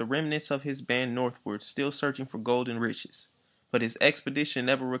turned the remnants of his band northward, still searching for gold and riches. But his expedition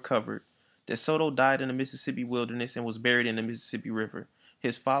never recovered. De Soto died in the Mississippi wilderness and was buried in the Mississippi River.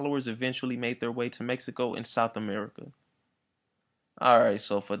 His followers eventually made their way to Mexico and South America. Alright,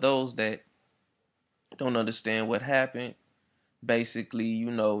 so for those that don't understand what happened, basically,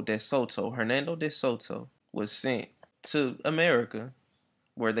 De Soto, Hernando De Soto, was sent to America,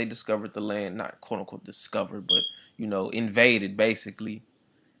 where they discovered the land, not quote unquote discovered, but, invaded basically.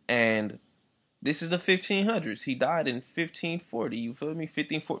 And this is the 1500s. He died in 1540, you feel me?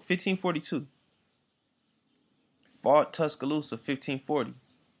 1542. Fought Tuscaloosa 1540.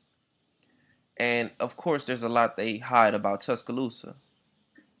 And of course, there's a lot they hide about Tuscaloosa,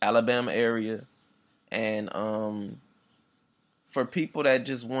 Alabama area, and for people that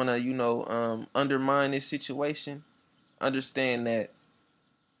just want to, undermine this situation, understand that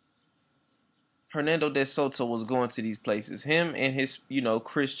Hernando de Soto was going to these places. Him and his,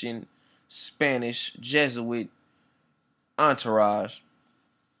 Christian, Spanish, Jesuit entourage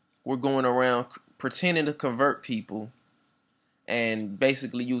were going around pretending to convert people and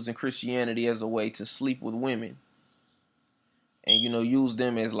basically using Christianity as a way to sleep with women and, use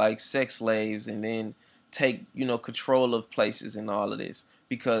them as like sex slaves and then take, control of places and all of this.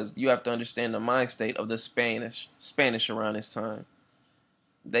 Because you have to understand the mind state of the Spanish around this time.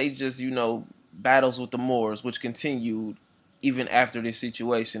 They just, battles with the Moors, which continued even after this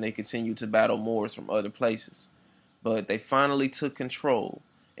situation. They continued to battle Moors from other places. But they finally took control,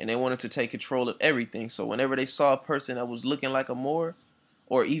 and they wanted to take control of everything. So whenever they saw a person that was looking like a Moor,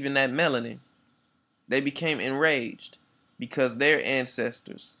 or even that melanin, they became enraged because their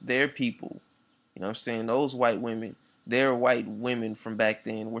ancestors, their people, those white women, their white women from back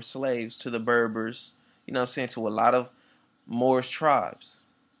then were slaves to the Berbers, you know what I'm saying, to a lot of Moorish tribes.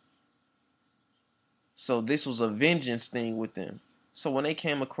 So this was a vengeance thing with them. So when they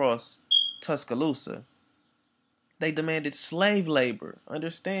came across Tuscaloosa, they demanded slave labor.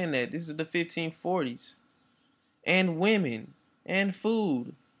 Understand that. This is the 1540s. And women. And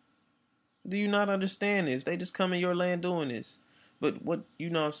food. Do you not understand this? They just come in your land doing this. But what,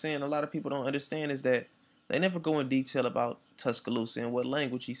 you know what I'm saying, a lot of people don't understand is that they never go in detail about Tuscaloosa and what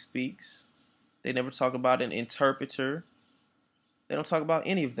language he speaks. They never talk about an interpreter. They don't talk about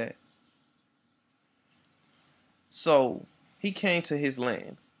any of that. So he came to his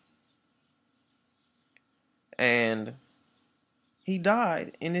land. And he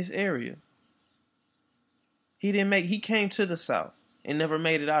died in this area. He came to the South and never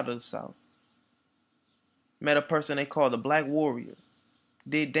made it out of the South. Met a person they call the Black Warrior.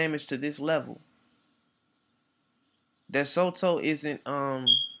 Did damage to this level. De Soto isn't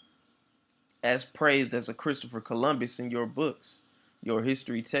as praised as a Christopher Columbus in your books, your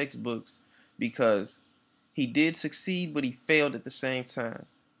history textbooks, because he did succeed, but he failed at the same time.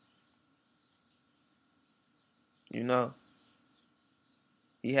 You know,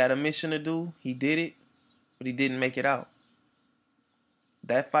 he had a mission to do. He did it, but he didn't make it out.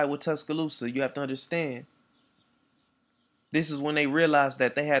 That fight with Tuscaloosa, you have to understand, this is when they realized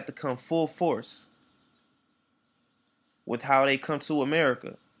that they had to come full force with how they come to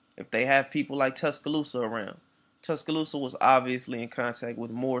America if they have people like Tuscaloosa around. Tuscaloosa was obviously in contact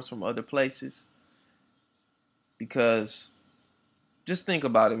with Moors from other places, because just think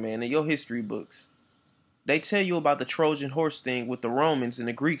about it, man. In your history books, they tell you about the Trojan horse thing with the Romans and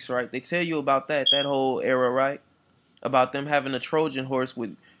the Greeks, right? They tell you about that whole era, right? About them having a Trojan horse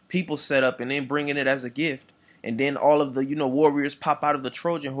with people set up and then bringing it as a gift. And then all of the, warriors pop out of the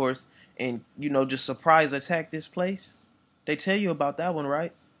Trojan horse and, just surprise attack this place. They tell you about that one,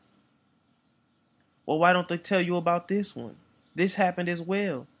 right? Well, why don't they tell you about this one? This happened as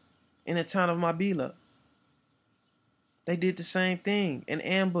well in the town of Mabila. They did the same thing, an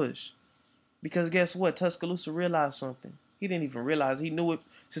ambush. Because guess what? Tuscaloosa realized something. He didn't even realize. He knew it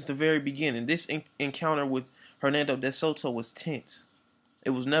since the very beginning. This encounter with Hernando de Soto was tense.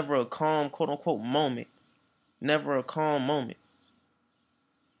 It was never a calm, quote-unquote, moment. Never a calm moment.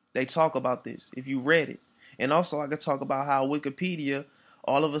 They talk about this, if you read it. And also, I could talk about how Wikipedia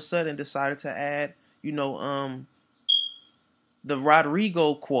all of a sudden decided to add, the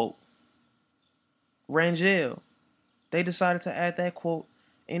Rodrigo quote. Rangel. They decided to add that quote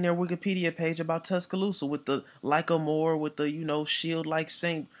in their Wikipedia page about Tuscaloosa with the like a Moor, with the, shield like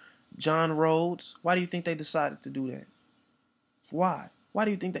St. John Rhodes. Why do you think they decided to do that? Why? Why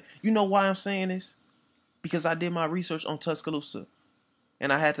do you think that? You know why I'm saying this? Because I did my research on Tuscaloosa.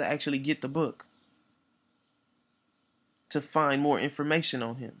 And I had to actually get the book to find more information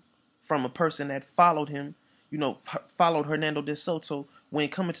on him from a person that followed him, followed Hernando de Soto when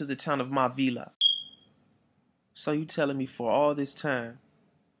coming to the town of Mavila. So you telling me for all this time,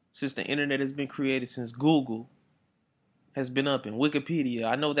 since the internet has been created, since Google has been up in Wikipedia,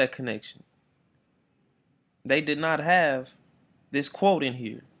 I know that connection, they did not have this quote in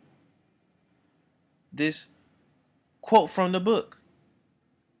here. This quote from the book.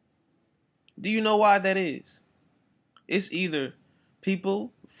 Do you know why that is? It's either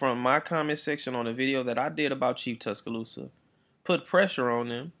people from my comment section on the video that I did about Chief Tuscaloosa put pressure on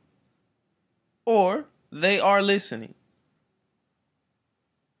them, or they are listening.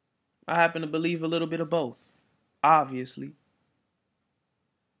 I happen to believe a little bit of both, obviously.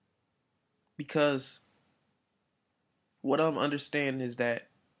 Because what I'm understanding is that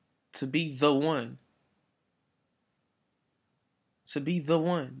to be the one,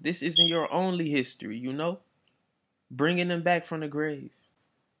 this isn't your only history, Bringing them back from the grave.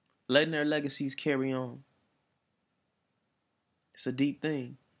 Letting their legacies carry on. It's a deep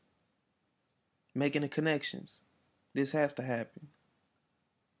thing. Making the connections. This has to happen.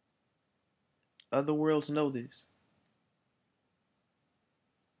 Other worlds know this.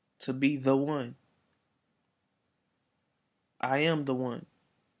 To be the one. I am the one.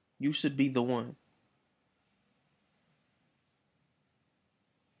 You should be the one.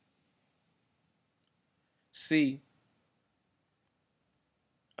 See,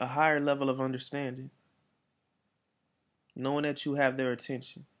 a higher level of understanding. Knowing that you have their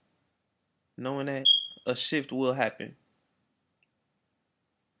attention. Knowing that a shift will happen.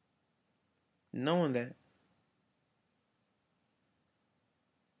 Knowing that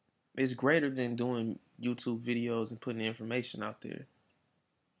is greater than doing YouTube videos and putting the information out there.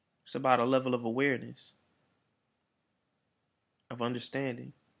 It's about a level of awareness, of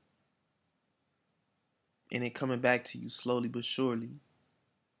understanding, and it coming back to you slowly but surely,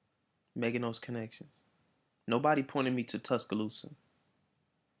 making those connections. Nobody pointed me to Tuscaloosa.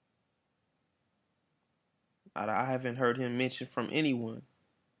 I haven't heard him mentioned from anyone.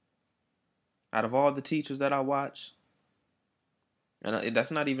 Out of all the teachers that I watch, and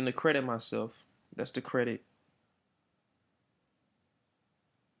that's not even to credit myself. That's to credit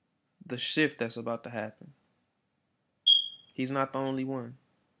the shift that's about to happen. He's not the only one.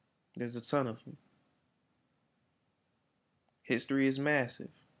 There's a ton of them. History is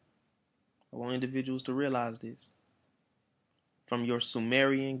massive. I want individuals to realize this. From your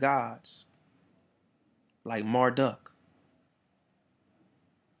Sumerian gods, like Marduk,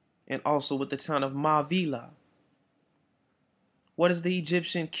 and also with the town of Mavila. What is the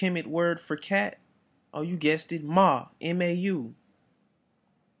Egyptian Kemet word for cat? Oh, you guessed it, Ma, M-A-U.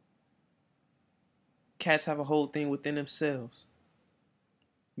 Cats have a whole thing within themselves.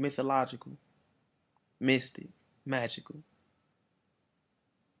 Mythological, mystic, magical,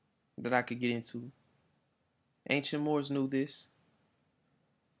 that I could get into. Ancient Moors knew this.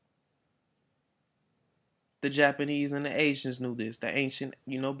 The Japanese and the Asians knew this. The ancient,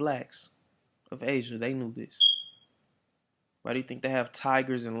 blacks of Asia, they knew this. Why do you think they have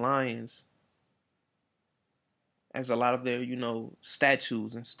tigers and lions as a lot of their,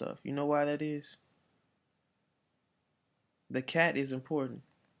 statues and stuff? You know why that is? The cat is important.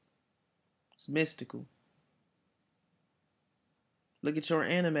 It's mystical. Look at your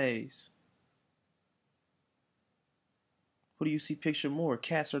animes. Who do you see picture more,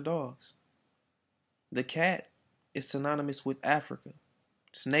 cats or dogs? The cat is synonymous with Africa.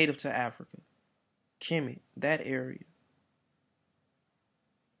 It's native to Africa. Kemet, that area.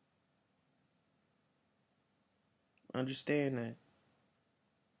 Understand that. I'm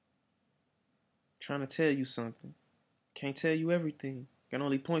trying to tell you something. Can't tell you everything. Can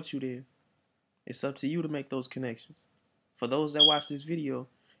only point you there. It's up to you to make those connections. For those that watch this video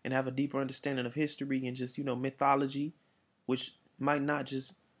and have a deeper understanding of history and just, mythology, which might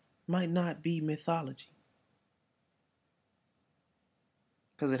not be mythology.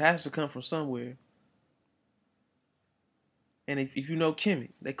 Because it has to come from somewhere. And if you know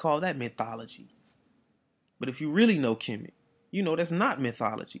Kemet, they call that mythology. But if you really know Kemet, you know that's not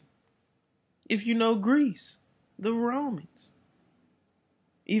mythology. If you know Greece, the Romans,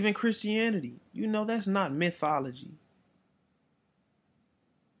 even Christianity, you know that's not mythology.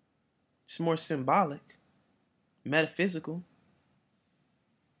 It's more symbolic, metaphysical,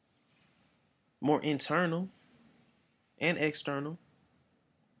 more internal and external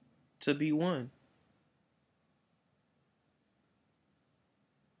to be one.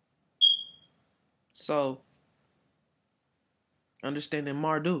 So, understanding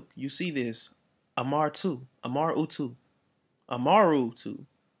Marduk, you see this. Amartu, Amar-Utu, Amaru-Tu.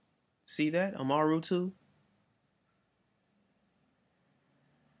 See that? Amaru-Tu?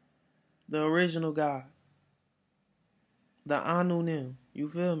 The original God. The Anunim. You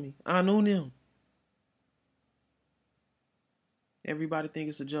feel me? Anunim. Everybody think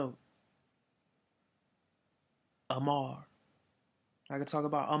it's a joke. Amar. I could talk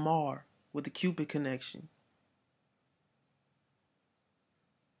about Amar with the Cupid connection.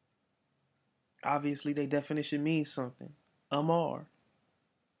 Obviously, their definition means something. Amar.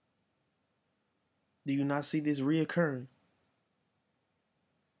 Do you not see this reoccurring?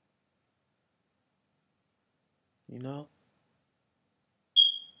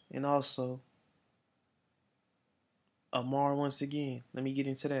 And also, Amar once again. Let me get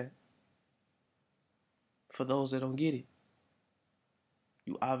into that. For those that don't get it,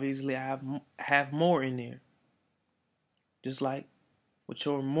 you obviously have more in there. Just like with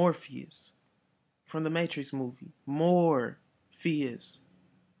your Morpheus from the Matrix movie. Morpheus.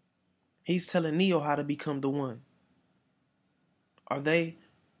 He's telling Neo how to become the one. Are they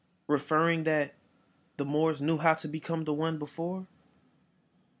referring that the Moors knew how to become the one before?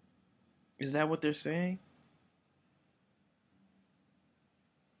 Is that what they're saying?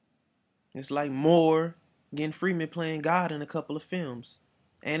 It's like Morgan Freeman playing God in a couple of films.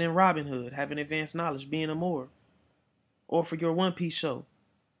 And in Robin Hood, having advanced knowledge, being a Moor. Or for your One Piece show,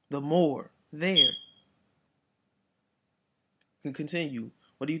 the Moor, there. Can continue.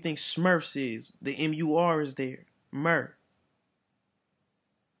 What do you think Smurfs is? The M-U-R is there. Mer.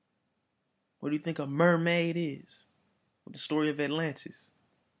 What do you think a mermaid is? The story of Atlantis.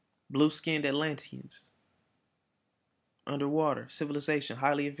 Blue-skinned Atlanteans. Underwater. Civilization.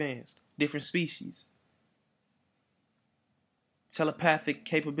 Highly advanced. Different species. Telepathic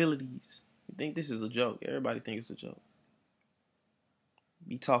capabilities. You think this is a joke? Everybody thinks it's a joke.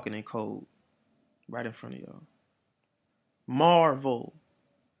 Be talking in code. Right in front of y'all. Marvel.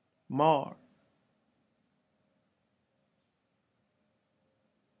 Mar.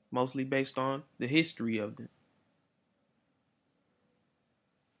 Mostly based on the history of them.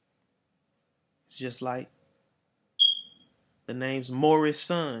 just like the names Morris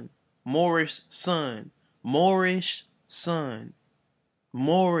son, Morris son, Morris son,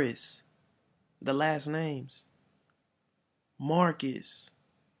 Morris, the last names, Marcus,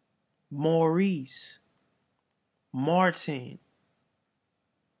 Maurice, Martin.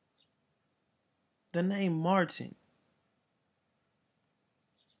 The name Martin.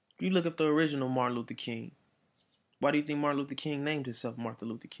 You look up the original Martin Luther King. Why do you think Martin Luther King named himself Martin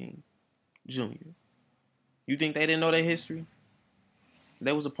Luther King Jr.? You think they didn't know their history?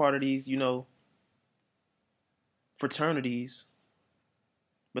 They was a part of these, fraternities,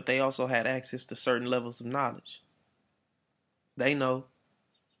 but they also had access to certain levels of knowledge. They know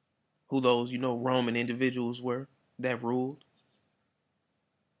who those, Roman individuals were that ruled.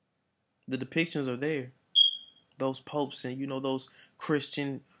 The depictions are there. Those popes and, those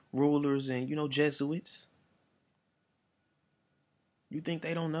Christian rulers and, Jesuits. You think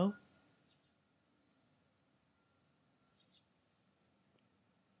they don't know?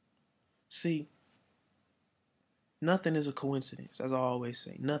 See, nothing is a coincidence, as I always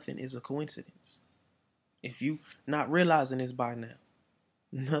say. Nothing is a coincidence. If you not realizing this by now,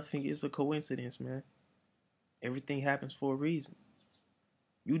 nothing is a coincidence, man. Everything happens for a reason.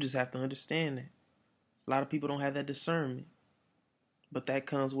 You just have to understand that. A lot of people don't have that discernment. But that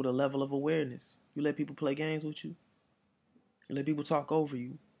comes with a level of awareness. You let people play games with you. You let people talk over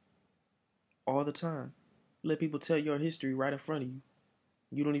you. All the time. You let people tell your history right in front of you.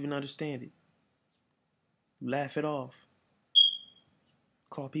 You don't even understand it. You laugh it off.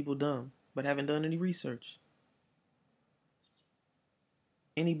 Call people dumb, but haven't done any research.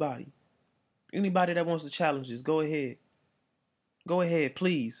 Anybody that wants to challenge this, go ahead. Go ahead,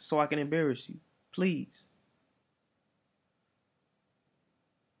 please, so I can embarrass you. Please.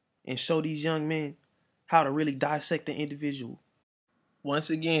 And show these young men how to really dissect the individual. Once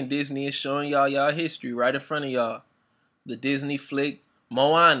again, Disney is showing y'all history right in front of y'all. The Disney flick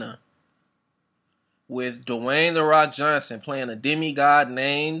Moana, with Dwayne "The Rock" Johnson playing a demigod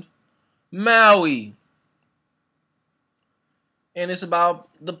named Maui. And it's about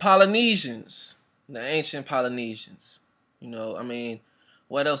the Polynesians, the ancient Polynesians.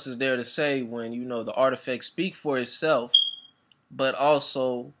 What else is there to say when, the artifacts speak for itself, but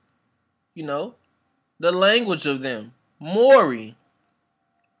also, the language of them, Maori.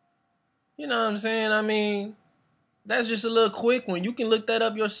 You know what I'm saying? That's just a little quick one. You can look that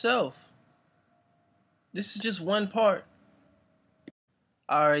up yourself. This is just one part.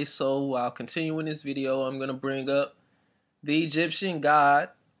 Alright, so while continuing this video, I'm going to bring up the Egyptian god,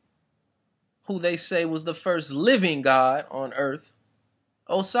 who they say was the first living god on Earth,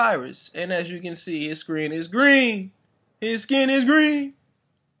 Osiris. And as you can see, his screen is green. His skin is green.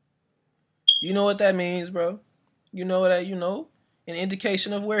 You know what that means, bro? You know that, an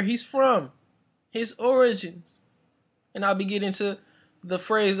indication of where he's from, his origins. And I'll be getting to the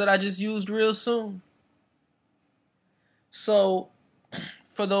phrase that I just used real soon. So,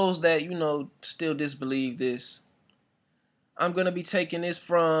 for those that, still disbelieve this, I'm going to be taking this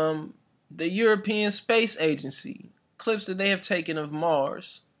from the European Space Agency, clips that they have taken of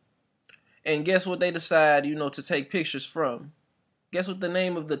Mars. And guess what they decide, to take pictures from? Guess what the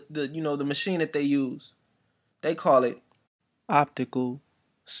name of the machine that they use? They call it Optical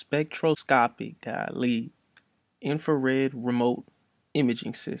Spectroscopic Infrared Remote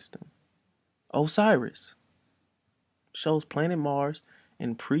Imaging System. Osiris shows planet Mars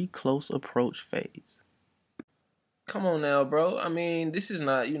in pre-close approach phase. Come on now, bro. This is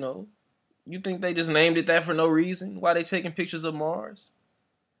not, you think they just named it that for no reason? Why they taking pictures of Mars?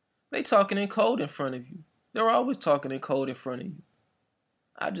 They talking in code in front of you. They're always talking in code in front of you.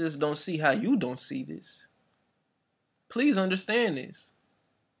 I just don't see how you don't see this. Please understand this.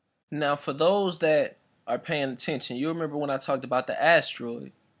 Now, for those that are paying attention, you remember when I talked about the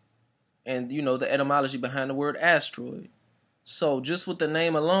asteroid and, the etymology behind the word asteroid. So just with the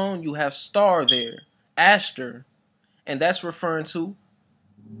name alone, you have star there, Aster, and that's referring to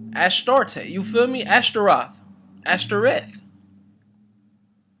Astarte. You feel me? Ashtaroth, Ashtoreth,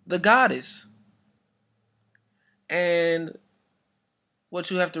 the goddess. And what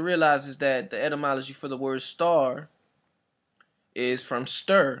you have to realize is that the etymology for the word star is from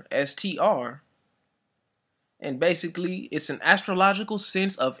stir, S-T-R. And basically, it's an astrological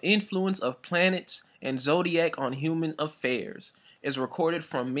sense of influence of planets and zodiac on human affairs. It's recorded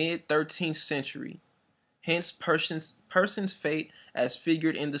from mid-13th century. Hence, person's fate as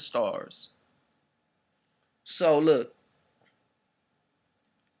figured in the stars. So, look.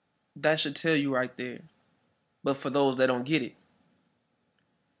 That should tell you right there. But for those that don't get it,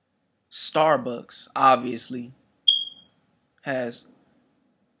 Starbucks, obviously, has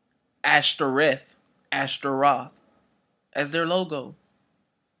Ashtoreth Ashtaroth as their logo.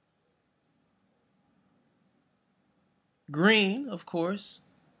 Green, of course.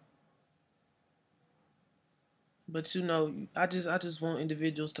 But you know, I just want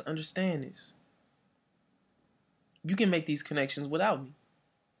individuals to understand this. You can make these connections without me.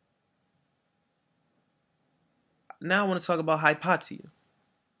 Now I want to talk about Hypatia.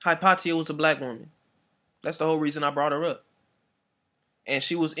 Hypatia was a black woman. That's the whole reason I brought her up. And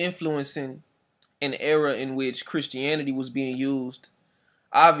she was influencing an era in which Christianity was being used.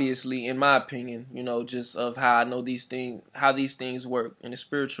 Obviously, in my opinion, you know, just of how I know these things, how these things work in the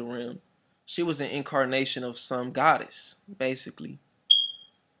spiritual realm. She was an incarnation of some goddess, basically.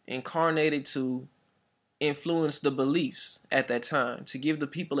 Incarnated to influence the beliefs at that time, to give the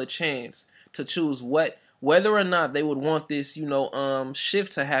people a chance to choose whether or not they would want this,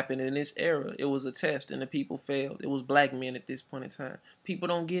 shift to happen in this era. It was a test and the people failed. It was black men at this point in time. People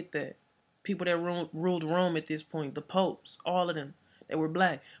don't get that. People that ruled Rome at this point, the popes, all of them, they were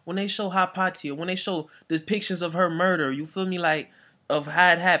black. When they show Hypatia, when they show depictions of her murder, you feel me, like, of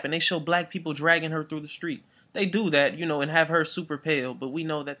how it happened, they show black people dragging her through the street. They do that, and have her super pale, but we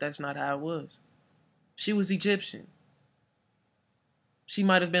know that that's not how it was. She was Egyptian. She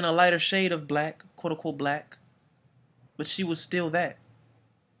might have been a lighter shade of black, quote unquote black, but she was still that.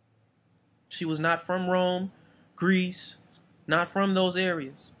 She was not from Rome, Greece, not from those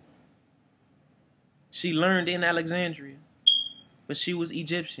areas. She learned in Alexandria, but she was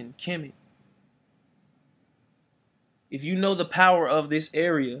Egyptian, Kemet. If you know the power of this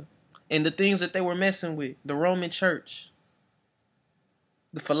area and the things that they were messing with, the Roman church,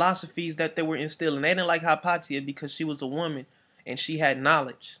 the philosophies that they were instilling, they didn't like Hypatia because she was a woman and she had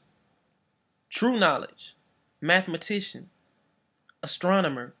knowledge, true knowledge, mathematician,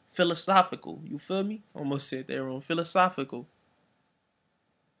 astronomer, philosophical. You feel me? Almost said that wrong. Philosophical.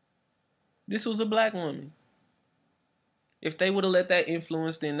 This was a black woman. If they would have let that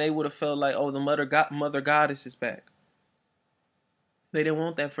influence, then they would have felt like, oh, the mother goddess is back. They didn't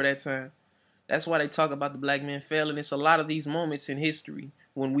want that for that time. That's why they talk about the black man failing. It's a lot of these moments in history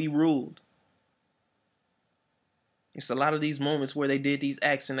when we ruled. It's a lot of these moments where they did these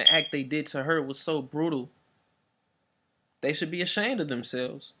acts, and the act they did to her was so brutal. They should be ashamed of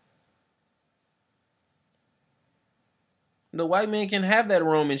themselves. The white man can have that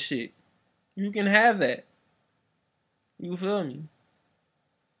Roman shit. You can have that. You feel me?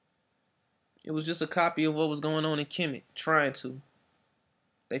 It was just a copy of what was going on in Kemet, trying to.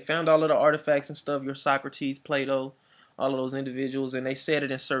 They found all of the artifacts and stuff, your Socrates, Plato, all of those individuals, and they said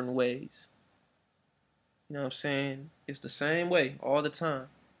it in certain ways. You know what I'm saying? It's the same way all the time.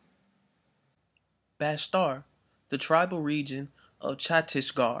 Bashtar, the tribal region of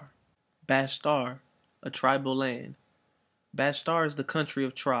Chhattisgarh. Bashtar, a tribal land. Bashtar is the country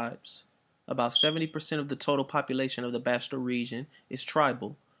of tribes. About 70% of the total population of the Bashtar region is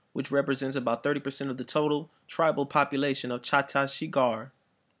tribal, which represents about 30% of the total tribal population of Chhattisgarh.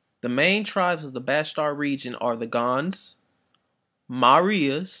 The main tribes of the Bashtar region are the Gonds,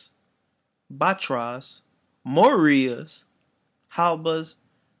 Marias, Batras, Morias, Halbas,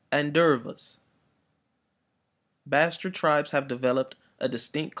 and Dervas. Bashtar tribes have developed a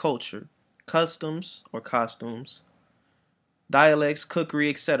distinct culture, customs, dialects, cookery,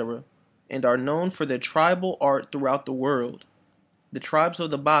 etc., and are known for their tribal art throughout the world. The tribes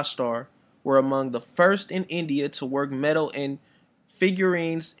of the Bashtar were among the first in India to work metal and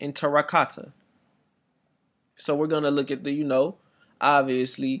figurines in terracotta. So we're going to look at the,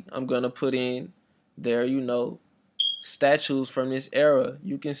 obviously I'm going to put in their, statues from this era.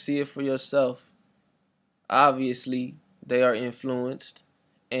 You can see it for yourself. Obviously, they are influenced,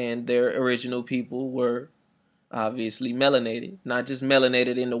 and their original people were obviously melanated. Not just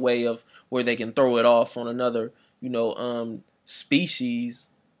melanated in the way of where they can throw it off on another, species,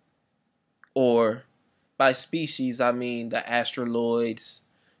 or by species I mean the astroloids,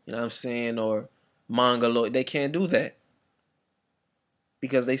 you know what I'm saying, or mongoloid. They can't do that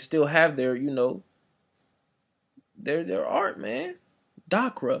because they still have their, their art, man.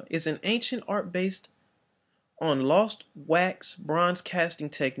 Dakra is an ancient art based on lost wax bronze casting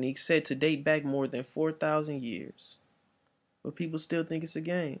techniques said to date back more than 4,000 years. But people still think it's a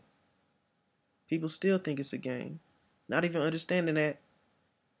game. People still think it's a game. Not even understanding that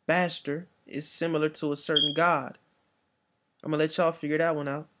Bashtar is similar to a certain god. I'm going to let y'all figure that one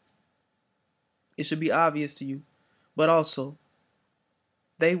out. It should be obvious to you. But also,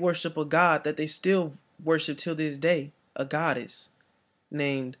 they worship a god that they still worship till this day. A goddess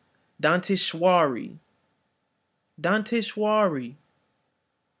named Danteshwari. Danteshwari.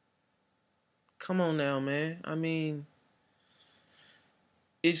 Come on now, man. I mean,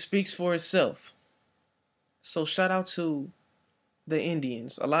 it speaks for itself. So shout out to the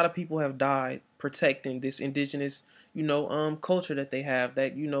Indians. A lot of people have died protecting this indigenous, culture that they have.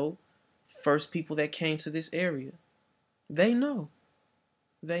 That first people that came to this area. They know.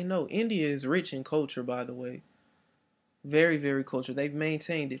 They know. India is rich in culture, by the way. Very, very culture. They've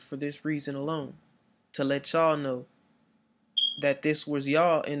maintained it for this reason alone, to let y'all know that this was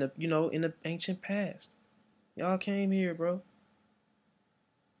y'all in the ancient past. Y'all came here, bro.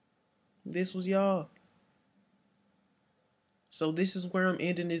 This was y'all. So this is where I'm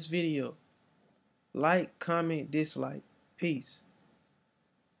ending this video. Like, comment, dislike. Peace.